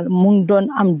Mohammed daal mu ngi doon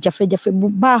am jafe-jafe bu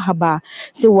baax a baax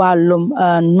si wàllum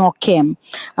nokkeem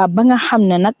ba nga xam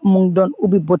ne nag mu ngi doon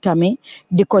ubbi botami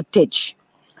di ko tëj.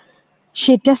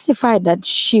 She testified that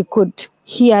she could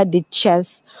hear the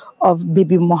chest of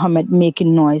baby Mohammed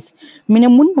making noise. Mine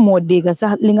mun na moo dégg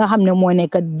sax li nga xam ne moo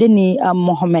nekk deni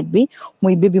Mohammed bi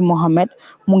muy baby Mohammed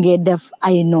mu ngi def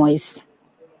ay noise.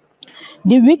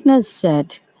 The witness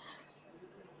said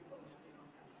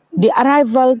the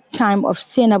arrival time of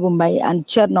Sainabou Mbye and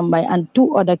Cherno Mbye and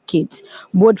two other kids,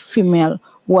 both female,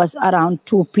 was around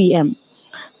 2 p.m.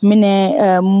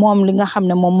 Mine moom li nga xam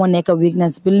ne moom moo nekk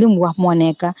witness bi lim wax moo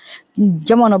nekk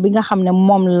jamono bi nga xam ne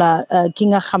moom la ki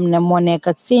nga xam ne moo nekk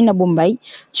Sainabou Mbye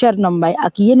Cherno Mbye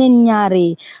ak yeneen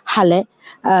ñaari xale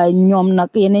ñoom nag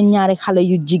yeneen ñaari xale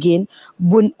yu jigéen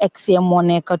bun egsee moo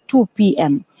nekk 2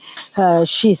 p.m.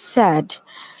 She said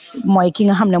mooy ki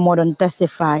nga xam ne moo doon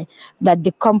testify that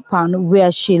the compound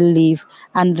where she lived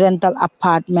and rental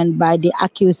apartment by the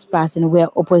accused person were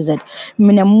opposite.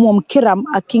 Mine moom kiram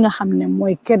ak ki nga xam ne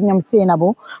mooy kër ñoom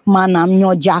Sainabou maanaam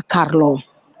ñoo jàkkaarloo.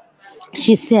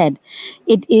 She said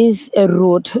it is a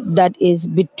road that is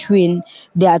between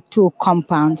their two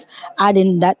compounds,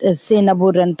 adding that a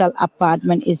Sainabou rental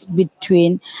apartment is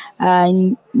between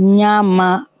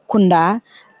Nyama Kunda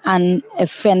and a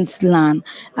fenced land.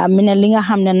 Mine li nga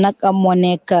xam ne nag moo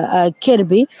nekk kër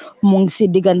bi mu ngi si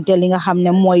diggante li nga xam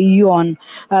ne mooy yoon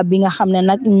bi nga xam ne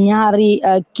nag ñaari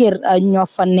kër ñoo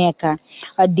fa nekk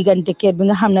diggante kër bi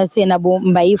nga xam ne Sainabou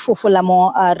Mbye foofu la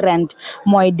moo rent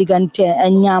mooy diggante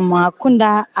Nyama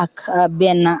Kunda ak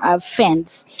benn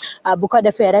fence bu ko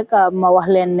defee rek ma wax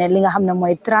leen ne li nga xam ne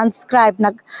mooy transcribe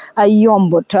nag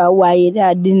yombut waaye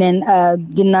dineen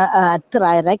gina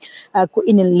try rek ku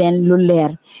indil leen lu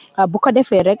leer bu ko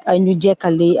defee rek ñu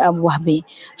jekkali wax bi.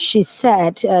 She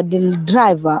said the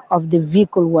driver of the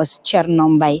vehicle was Cherno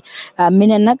Mbye.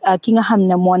 Mine nag ki nga xam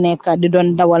ne moo nekk di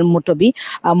doon dawal moto bi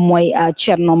mooy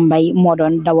Cherno Mbye moo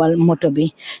doon dawal moto bi.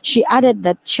 She added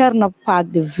that Cherno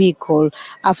parked the vehicle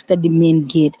after the main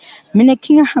gate. Mine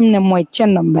ki nga xam ne mooy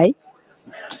Cherno Mbye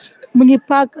mu ngi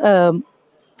park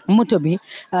moto bi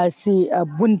si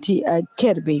bunti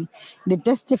kër bi.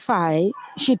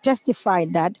 She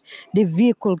testified that the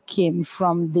vehicle came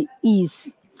from the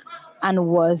east and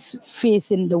was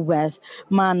facing the west.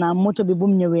 Maanaam moto bi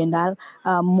bum ñëwee daal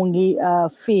mu ngi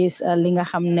face li nga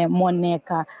xam ne moo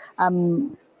nekk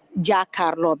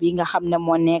jàkkaarloo bi nga xam ne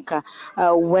moo nekk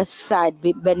west side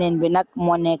bi beneen bi nag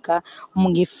moo nekk mu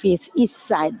ngi face east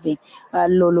side bi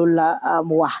loolu la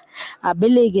wax ba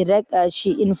léegi rek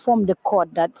she informed the court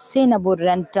that Sainabou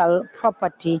rental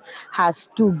property has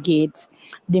two gates.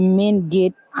 The main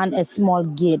gate and a small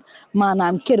gate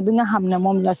maanaam kër bi nga xam ne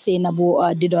moom la Sainabou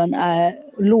di doon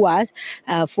luwaas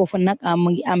foofu nag mu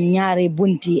ngi am ñaari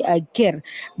bunti kër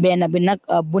benn bi nag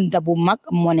bunta bu mag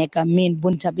moo nekk main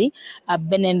bunta bi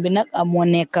beneen bi nag moo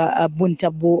nekk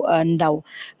bunta bu ndaw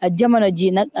jamono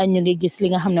ji nag ñu ngi gis li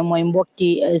nga xam ne mooy mbokki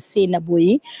Sainabou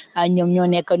yi ñoom ñoo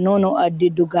nekk noonu di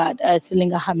dugaat si li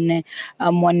nga xam ne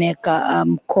moo nekk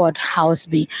court house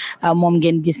bi moom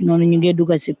ngeen gis noonu ñu ngi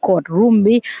dugg si court room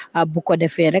bi bu ko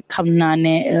defee rek xam naa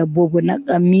ne boobu nag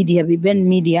media bi benn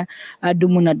media du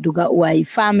mun a dugga waaye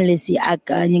family si ak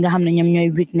ñi nga xam ne ñoom ñooy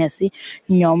witness si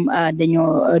ñoom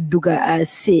dañoo dugga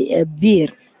si biir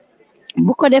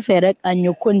bu ko defee rek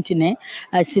ñu continuer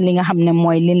si li nga xam ne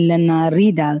mooy liñ leen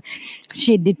riidal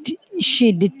she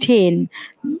detained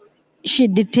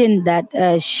that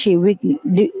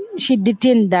she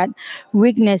detained that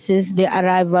witnesses the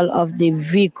arrival of the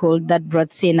vehicle that brought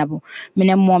Sainabou mi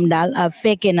ne moom daal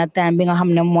fekkee na time bi nga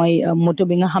xam ne mooy moto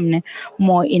bi nga xam ne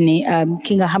moo indi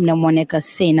ki nga xam ne moo nekk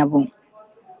Sainabou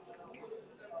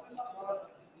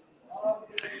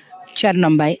Cherno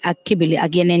Mbye ak Kibili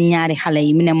ak yeneen ñaari xale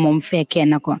yi mi ne moom fekkee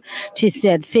na ko she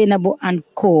said Sainabou and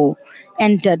co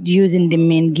entered using the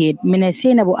main gate mi ne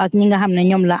Sainabou ak ñi nga xam ne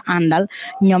ñoom la àndal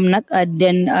ñoom nag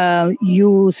den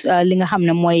use li nga xam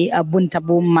ne mooy bunta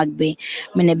bu mag bi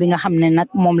mi ne bi nga xam ne nag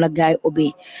moom la gaay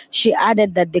ubbi she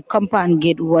added that the compound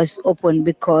gate was open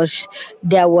because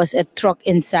there was a truck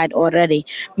inside already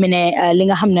mi ne li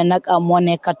nga xam ne nag moo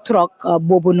nekk truck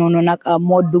boobu noonu nag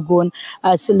moo duggoon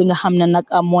si li nga xam ne nag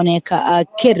moo nekk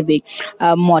kër bi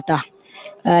moo tax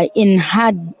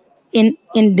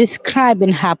in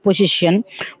describing her position,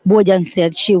 Bojang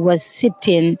said she was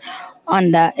sitting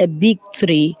under a big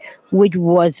tree which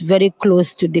was very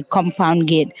close to the compound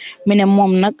gate. Mine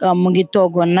mom nak mu ngi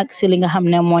togon nak ci li nga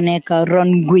xamne mo nek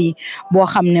ron guy bo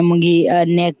xamne mu ngi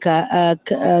nek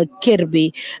kër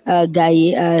bi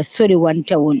gaay sori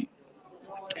wante won.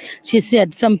 She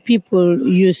said some people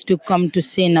used to come to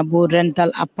Sainabou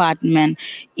rental apartment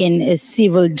in a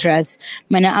civil dress.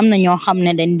 Mane amna ñoo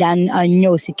xamne dañ daan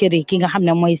ñew ci kër yi ki nga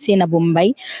xamne moy Sainabou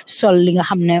Mbye sol li nga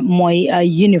xamne moy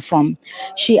uniform.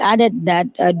 She added that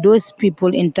those people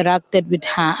interacted with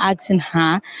her asking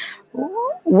her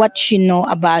what she know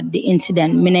about the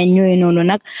incident. Mine ñoy nonu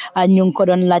nak ñu ko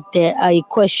don latte ay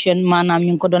question manam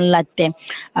ñu ko don latte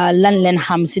lan leen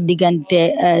xam ci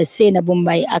digante Sainabou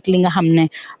Mbye ak li nga xamne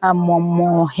mom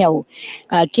mo xew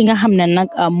ki nga xamne nak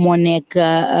mo nek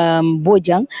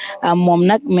Bojang mom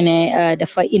nak mine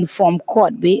dafa inform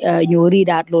court bi ñu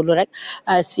riidaat lolu rek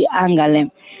ci angale.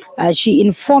 She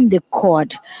informed the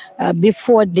court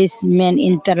before these men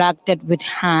interacted with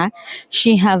her,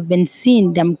 she have been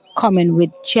seeing them coming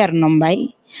with Cherno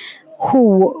Mbye,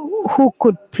 who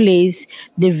could place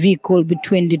the vehicle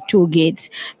between the two gates.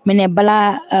 Mene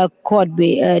bala court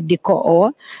bi di ko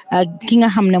o ki nga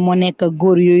xamne mo nek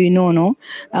góor yooyu noonu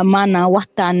maana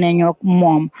waxtaan nañu ak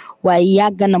moom waaye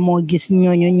yàgg na moo gis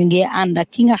ñooñu ñu ngi ànd ak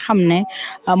ki nga xamne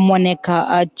mo nek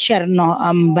Cherno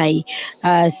Mbye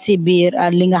si biir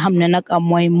li nga xamne nag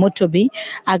mooy moto bi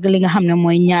ak li nga xamne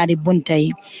mooy ñaari bunta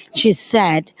yi. She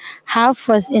said her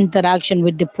first interaction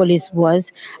with the police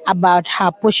was about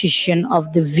her position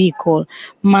of the vehicle.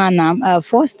 Maanaam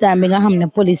first time bi nga xamne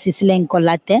police si leen ko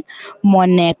latte moo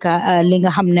nekk li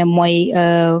nga xamne mooy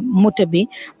moto bi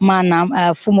maanaam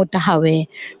fu mu taxawee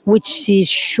which she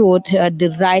showed the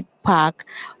right park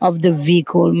of the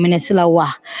vehicle. Mine si la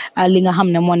wax li nga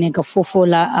xamne moo nekk foofu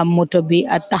la moto bi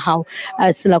taxaw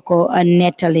si la ko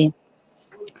nettali.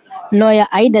 Lawyer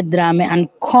Aida Drame and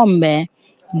Kombe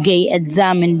Gay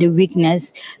examined the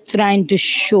witness, trying to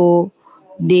show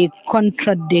the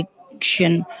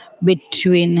contradiction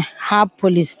between her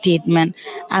police statement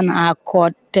and her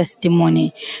court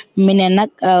testimony. Mine nak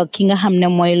ki nga xamne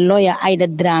moy lawyer Aida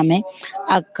Drame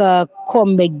ak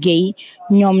Kombe Gay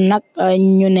ñom nak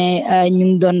ñu ne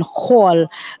ñu doon xool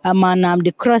maanaam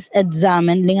di cross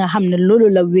examine li nga xamne lolu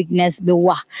la witness bi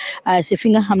wax ci fi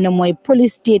nga xamne moy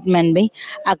police statement bi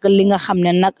ak li nga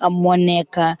xamne nak mo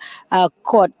nekk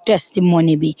court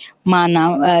testimony bi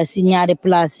maanaam ci ñaari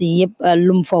place yépp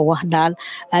lum fa wax daal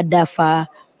dafa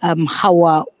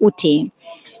Hawa Ute.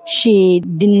 She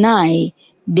denied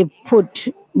the put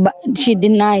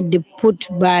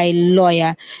by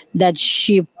lawyer that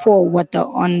she poured water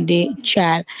on the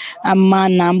child.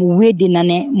 Manam wedi na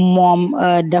ne mom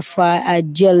dafa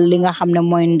jël li nga xamne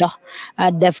moy ndox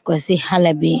def ko ci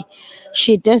xale bi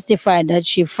she testified that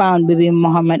she found baby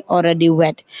Mohammed already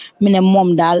wet mi ne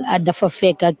moom daal dafa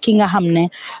fekk ki nga xam ne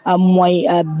mooy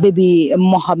baby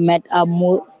Mohammed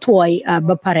mu tooy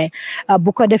ba pare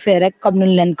bu ko defee rek comme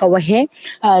nuñ leen ko waxee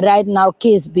right now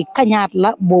case bi kañaat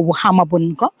la boobu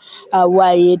xamabuñ ko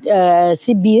waaye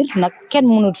si biir nag kenn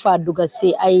mënut faa dugg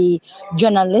si ay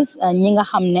journalist ñi nga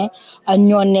xam ne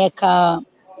ñoo nekk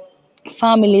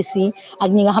family si ak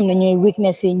ñi nga xam ne ñooy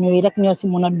weakness yi ñooy rek ñoo si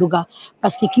mën a duga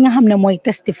parce que ki nga xam ne mooy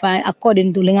testify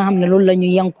according to li nga xam ne loolu la ñu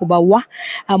Yankuba wax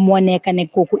moo nekk ne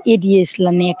kooku 8 years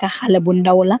la nekk xale bu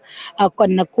ndaw la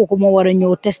kon nag kooku moo war a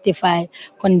ñëw testify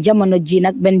kon jamono ji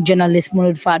nag benn journalist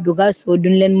mënul faa duga so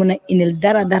duñ leen mën a indil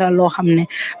dara loo xam ne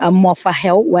moo fa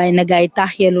xew waaye nag ay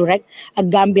taxeelu rek ak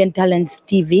Gambian Talents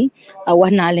TV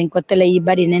wax naa leen ko télé yi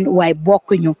bari neen waaye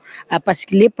bokkuñu parce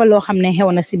que lépp loo xam ne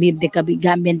xew na si biir dëkk bi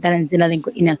Gambian Talents dina leen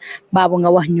ko inal Babu nga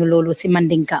wax ñu loolu si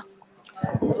Mandinka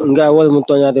nga wala mun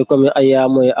toñade comme aya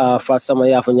moy fa sama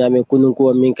ya fa nyame kunun ko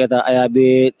min keta aya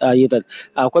be yital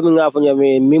comme nga fa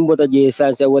nyame min bota je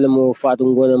sanse wala mo fatu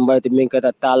ngona mbayte min keta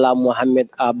Tala Mohammed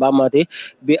Bamate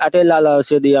bi ate lala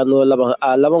sedi ya no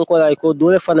laban ko lay ko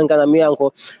dole fanan kana mi anko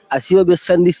asiyo be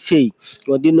sandi sey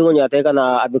o dinno nyate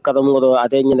kana abi karam ngodo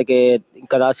ate nyene ke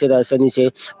kana seda sandi sey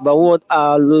ba wot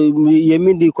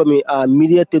yemindi comme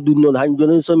media te dunno han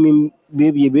jonen so min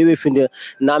bebe finde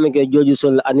nami ke joji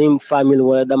sol anim family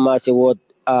wala dama se wot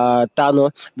tano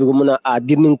bigo muna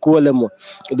dinin ko lemo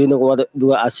dinin ko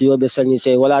bigo asiyo be sani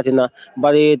se wala tina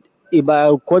bari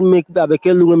iba kon mi abe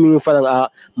ke lungo mi fanan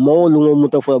mo lungo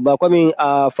muta fo ba ko mi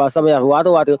fa sama ya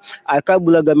wato ka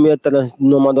bula gamme tan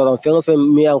no mandoron fe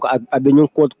mi an ko abe nyun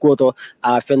ko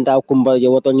fenta kumba je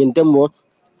woto nyin tembo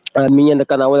mi nyanda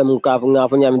kana wala mun ka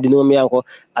nga fa nyam dinu mi yanko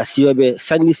asiyobe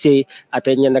sandi sey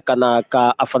ate nyanda kana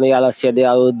ka afana yala sede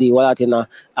yalo di wala tina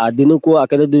dinu ko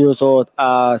akede dinu so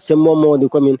semmo mo di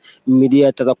commune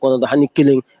media tata kono do hani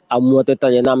killing amote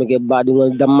taje namake badi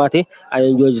ngol dammate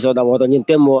ay joji so da woto nyin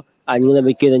temmo nyina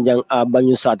be keden jang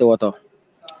banyu sate woto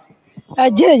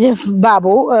jërëjëf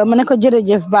Babou mu ne ko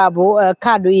jërëjëf Babou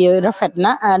kaddu yi rafet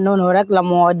na noonu rek la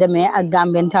moo demee ak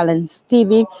Gambian Talents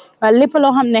TV lépp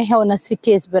loo xam ne xew na si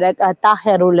case bi rek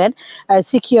taxeeru leen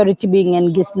sécurité bi ngeen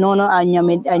gis noonu ñoom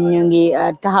it ñu ngi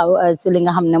taxaw si li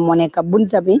nga xam ne moo nekk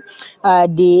bunta bi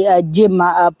di jéem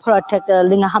a protect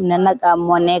li nga xam ne nag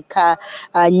moo nekk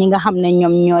ñi nga xam ne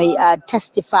ñoom ñooy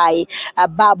testify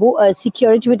Babou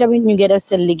sécurité bi tamit ñu ngi def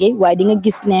seen liggéey waaye di nga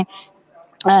gis ne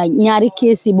ñaari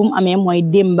kees yi bu mu amee mooy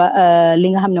démba li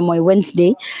nga xam ne mooy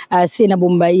Wednesday Sainabou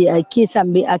Mbye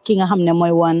keesam bi ak ki nga xam ne mooy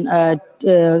woon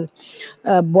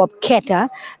Bob Keita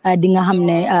di nga xam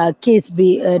ne case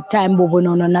bi time boobu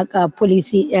noonu nag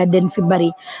police yi den fi bari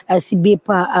si bépp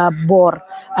boor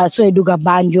sooy dugga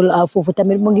Banjul foofu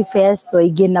tamit mu ngi fees sooy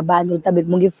génn Banjul tamit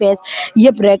mu ngi fees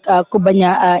yëpp rek ku bañ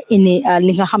a ini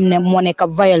li nga xam ne moo nekk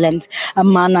violence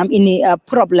maanaam ini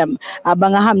problème ba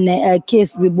nga xam ne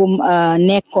case bi bu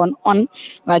nekkoon on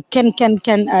kenn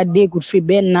déggut fi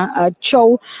benn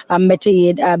coow mbete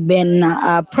yi benn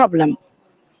problème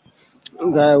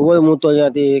wala mu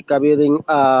toñati kabirin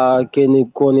keni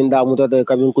koni nda mu tata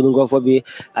kabin kunungo fobi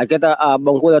aketa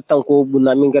banko la tanko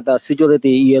buna min keta security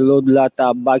yellow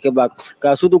lata bake bak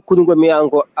ka sudu kunungo mi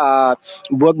anko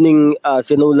bobning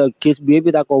senula case baby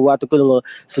da ko watu kunungo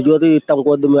security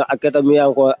tanko dum aketa mi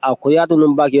anko akoyatu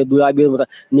num bake dula be muta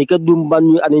ni ke dum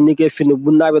banu ani ni ke finu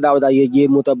buna be dawda yeje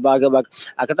muta bake bak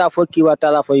aketa fokki wa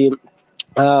tala fo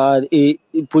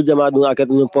pujama dun aket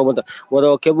nyum pomata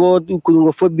wado kebo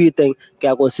kungo fobi ten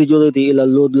ka ko security ila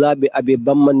load labe abe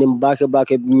bamman nim bake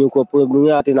nyu ko pro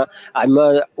bunyatina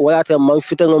ama wala ta man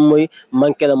fitanga moy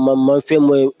manke la man fe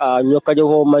moy nyokajo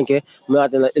ho manke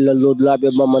muyatina ila load labe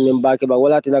bamman nim bake ba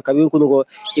wala tina kabin kungo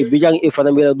e bijang e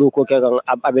fana mbela do ko kan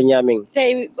abe nyaming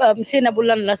tay Sainabou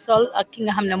lan la sol ak ki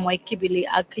nga xamne moy kibili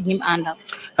ak ñim andal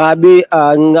abi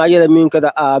nga yele min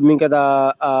kada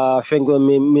fengo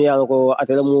mi yango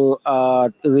atela mu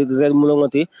red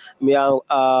mulongoti mi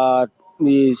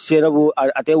mi Sainabou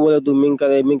ate wala du min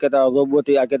kada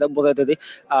roboti aketa borete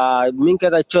min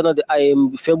kada chono de ay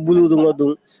fe bulu du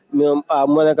ngodum mi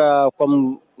monaka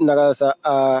comme naga sa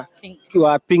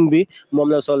wa ping bi mom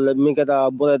la sol min kada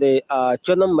borete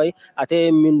chono mbay ate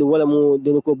min wala mu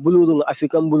den ko bulu du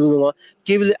african bulu du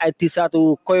kibli ay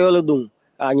tisatu koyolo dum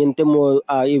ñintemo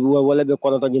wala be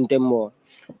kono to ñintemo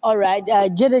all right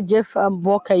jërëjëf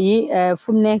mbokk yi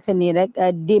fu mu nekk nii rek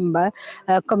démba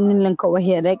comme ni leen ko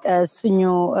waxee rek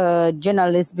suñu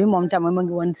journaliste bi moom tamit mu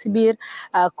ngi woon si biir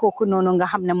kooku noonu nga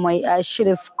xam ne mooy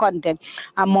Sheriff Konte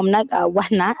moom nag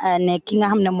wax na ne ki nga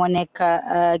xam ne moo nekk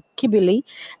Kibili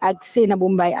ak Sainabou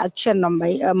Mbye ak Cherno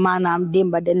Mbye maanaam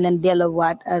démba dañ leen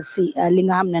delluwaat si li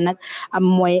nga xam ne nag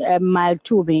mooy mile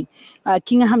 2 bi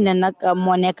ki nga xam ne nag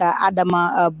moo nekk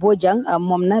Adama Bojang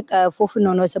moom nag foofu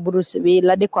noonu sa burus bi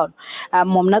la dëkkoon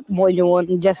moom nag moo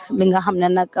ñëwoon def li nga xam ne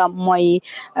nag mooy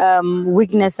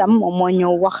weakness am moo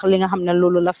ñëw wax li nga xam ne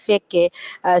loolu la fekkee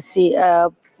si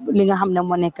li nga xam ne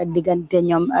moo nekk diggante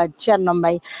ñoom Cherno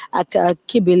Mbye ak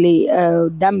Kibili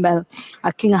Dambel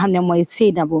ak ki nga xam ne mooy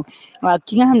Sainabou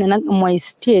ki nga xam ne nag mooy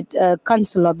state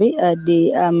councilor bi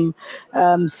di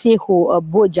Sehu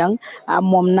Bojang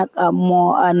moom nag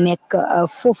moo nekk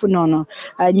foofu noonu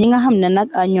ñi nga xam ne nag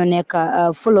ñoo nekk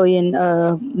following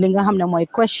li nga xam ne mooy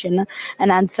question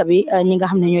and answer bi ñi nga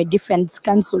xam ne ñooy defense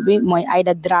council bi mooy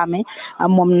Aida Dramé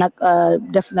moom nag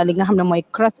def na li nga xam ne mooy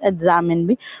cross examine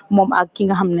bi moom ak ki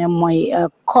nga xam ne mooy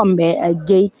Kombe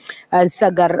Gueye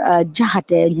Sagar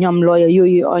Jaxate ñoom looya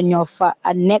yooyu ñoo fa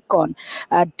nekkoon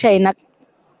tey nag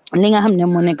li nga xam ne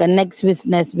moo nekk next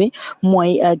business bi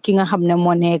mooy ki nga xam ne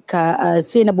moo nekk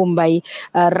Sainabou Mbye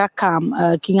rakam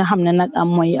ki nga xam ne nag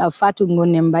mooy Fatou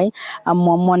Ngone Mbye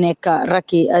moom moo nekk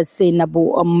raki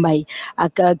Sainabou Mbye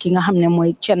ak ki nga xam ne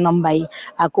mooy Cherno Mbye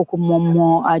kooku moom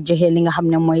moo joxe li nga xam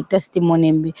ne mooy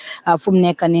testimony bi fu mu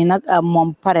nekk nii nag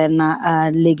moom pare na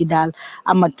léegi daal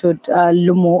amatut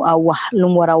lu mu wax lu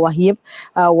mu war a wax yëpp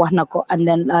wax na ko and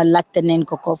then laajte neen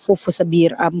ko foofu sa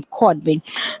biir court bi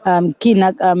kii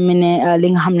nag mi ne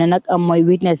li nga xam ne nag mooy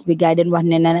witness bi gars yi den wax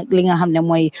ne nag li nga xam ne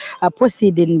mooy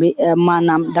proceeding bi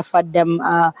maanaam dafa dem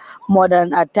more than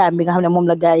time bi nga xam ne moom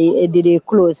la gars yi di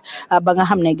close ba nga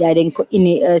xam ne gars yi dañ ko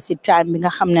indi si time bi nga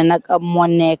xam ne nag moo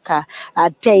nekk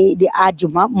tey di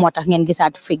ajuma moo tax ngeen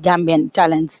gisaat fi Gambian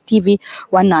Talents TV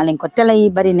wax naa leen ko télé yi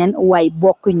bari neen waaye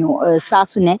bokkuñu saa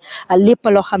su ne lépp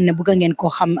loo xam ne bëgg ngeen ko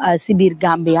xam si biir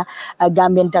Gambia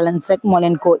Gambian Talents rek moo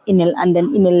leen ko inil and then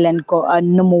inil leen ko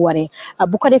nu mu waree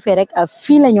bu ko defee rek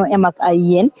fii la ñoo em ak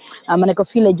yéen ma ne ko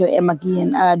fii la ñoo em ak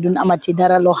yéen duñ amati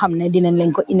dara loo xam ne dinañ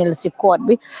leen ko inil si code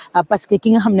bi parce que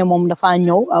ki nga xam ne moom dafa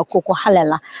ñëw kooku xale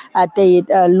la te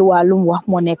luwa lu mu wax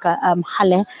moo nekk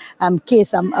xale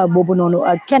keesam boobu noonu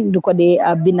kenn du ko dee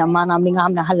bina maanaam li nga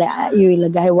xam ne xale yooyu la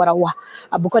gars yi war a wax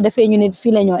bu ko defee ñu nit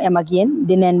fii la ñoo em ak yéen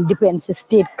dineen depend si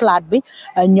state clade bi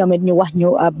ñoom it ñu wax ñu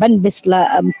ban bés la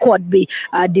code bi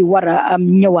di war a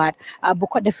ñëwaat bu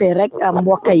ko defee rek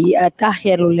mbokk yi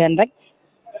taaxeerlu leen rek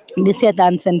di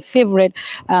seetaan seen favorite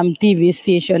TV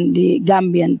station di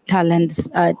Gambian Talents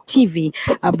TV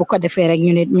bu ko defee rek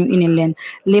ñu nit ñu indi leen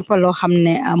lépp loo xam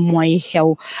ne mooy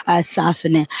xew saa su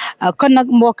ne kon nag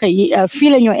mbokk yi fii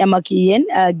la ñoo em ak yéen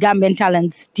Gambian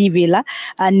Talents TV la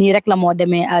nii rek la moo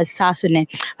demee saa su ne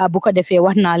bu ko defee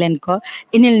wax naa leen ko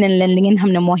indil leen leen li ngeen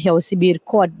xam ne moo xew si biir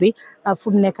code bi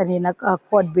fu mu nekk nii nag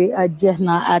code bi jeex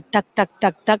na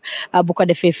tak bu ko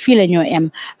defee fii la ñoo em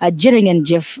jërë ngeen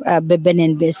jëf ba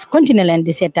beneen bés continuer leen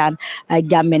di seetaan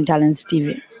Gambian Talents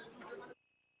TV.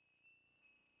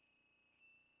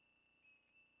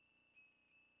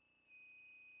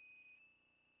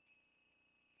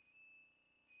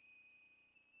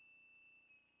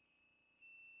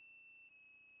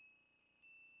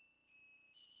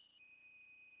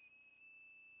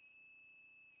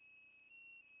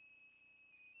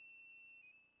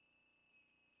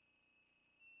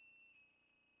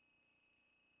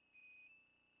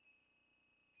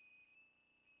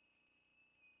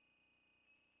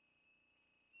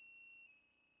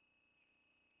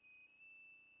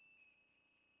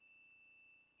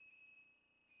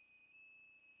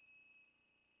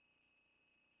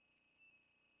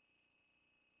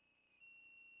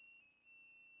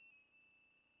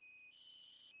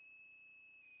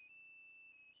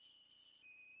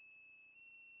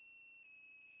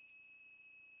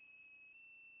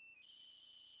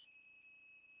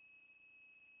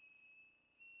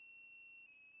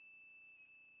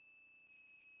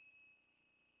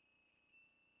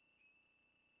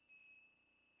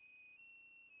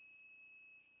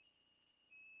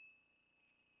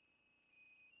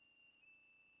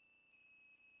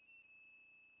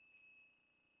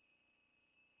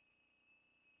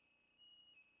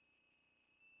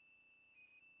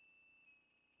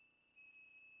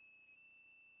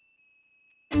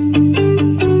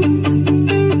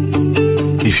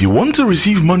 If you want to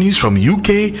receive monies from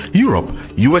UK, Europe,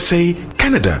 USA,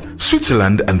 Canada,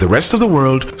 Switzerland, and the rest of the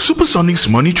world, Supersonics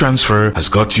Money Transfer has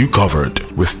got you covered.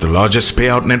 With the largest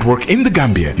payout network in the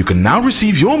Gambia, you can now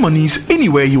receive your monies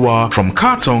anywhere you are, from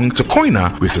Kartong to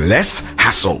Koina, with less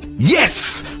hassle.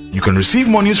 Yes! You can receive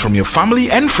monies from your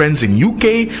family and friends in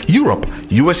UK, Europe,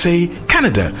 USA,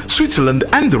 Canada, Switzerland,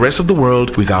 and the rest of the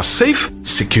world with our safe,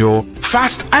 secure,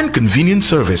 fast, and convenient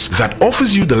service that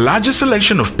offers you the largest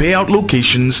selection of payout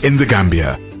locations in the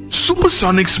Gambia.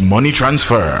 Supersonics Money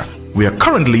Transfer. We are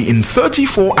currently in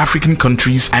 34 African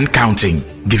countries and counting,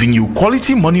 giving you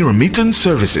quality money remittance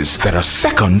services that are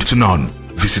second to none.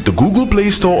 Visit the Google Play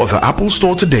Store or the Apple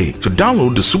Store today to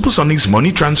download the Supersonics Money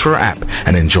Transfer app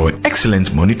and enjoy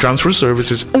excellent money transfer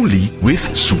services only with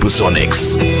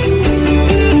Supersonics.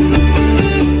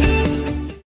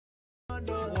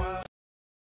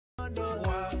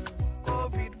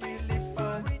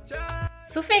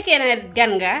 su fekkee ne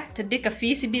gan nga te dëkk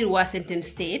fii si biir Washington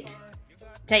State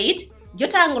te it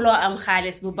jotaanguloo am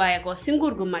xaalis bu bàyyeekoo si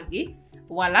nguur gu mag gi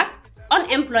wala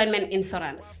unemployment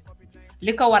insurance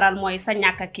li ko waral mooy sa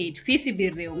ñàkk kayit fii si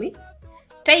biir réew mi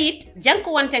te it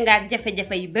jànkuwante nga ak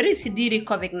jafe-jafe yu bari si diiri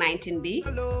COVID-19 bi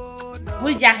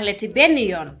bul jaaxle ti benn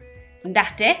yoon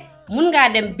ndaxte mun ngaa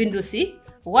dem bindu si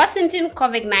Washington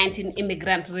COVID-19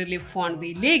 Immigrant Relief Fund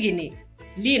bi léegi nii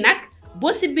lii nag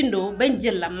boo si bindoo bañ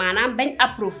jël la maanaam bañ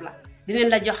approve la dinañ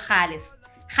la jox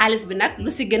xaalis bi nag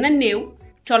lu si gën a néew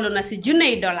toll na si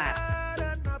 $1,000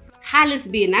 xaalis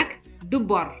bi nag du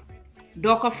bor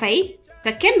doo ko fay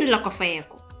te kenn du la ko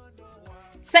fayeeku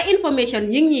sa information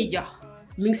yi ñuy jox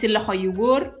mi ngi si loxo yu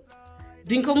wóor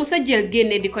duñ ko mus a jël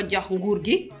génne di ko jox nguur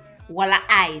gi wala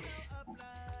ICE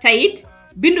te it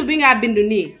bindu bi nga bindu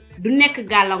nii du nekk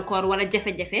gàllankoor wala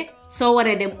jafe-jafe soo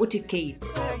waree dem uti kayit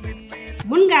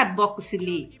mun ngaa bokk si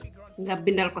lii nga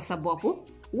bindal ko sa bopp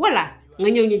wala nga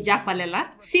ñëw ñu jàppale la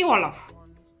si wolof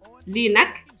lii nag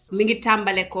mi ngi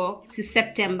tàmbale ko si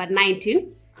September 19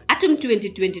 atum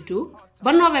 2022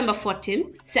 ba November 14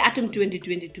 si atum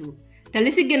 2022 te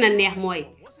li si gën a neex mooy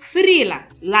free la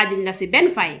laajuñ la si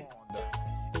benn fay.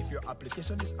 If your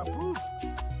application is approved,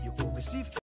 you will receive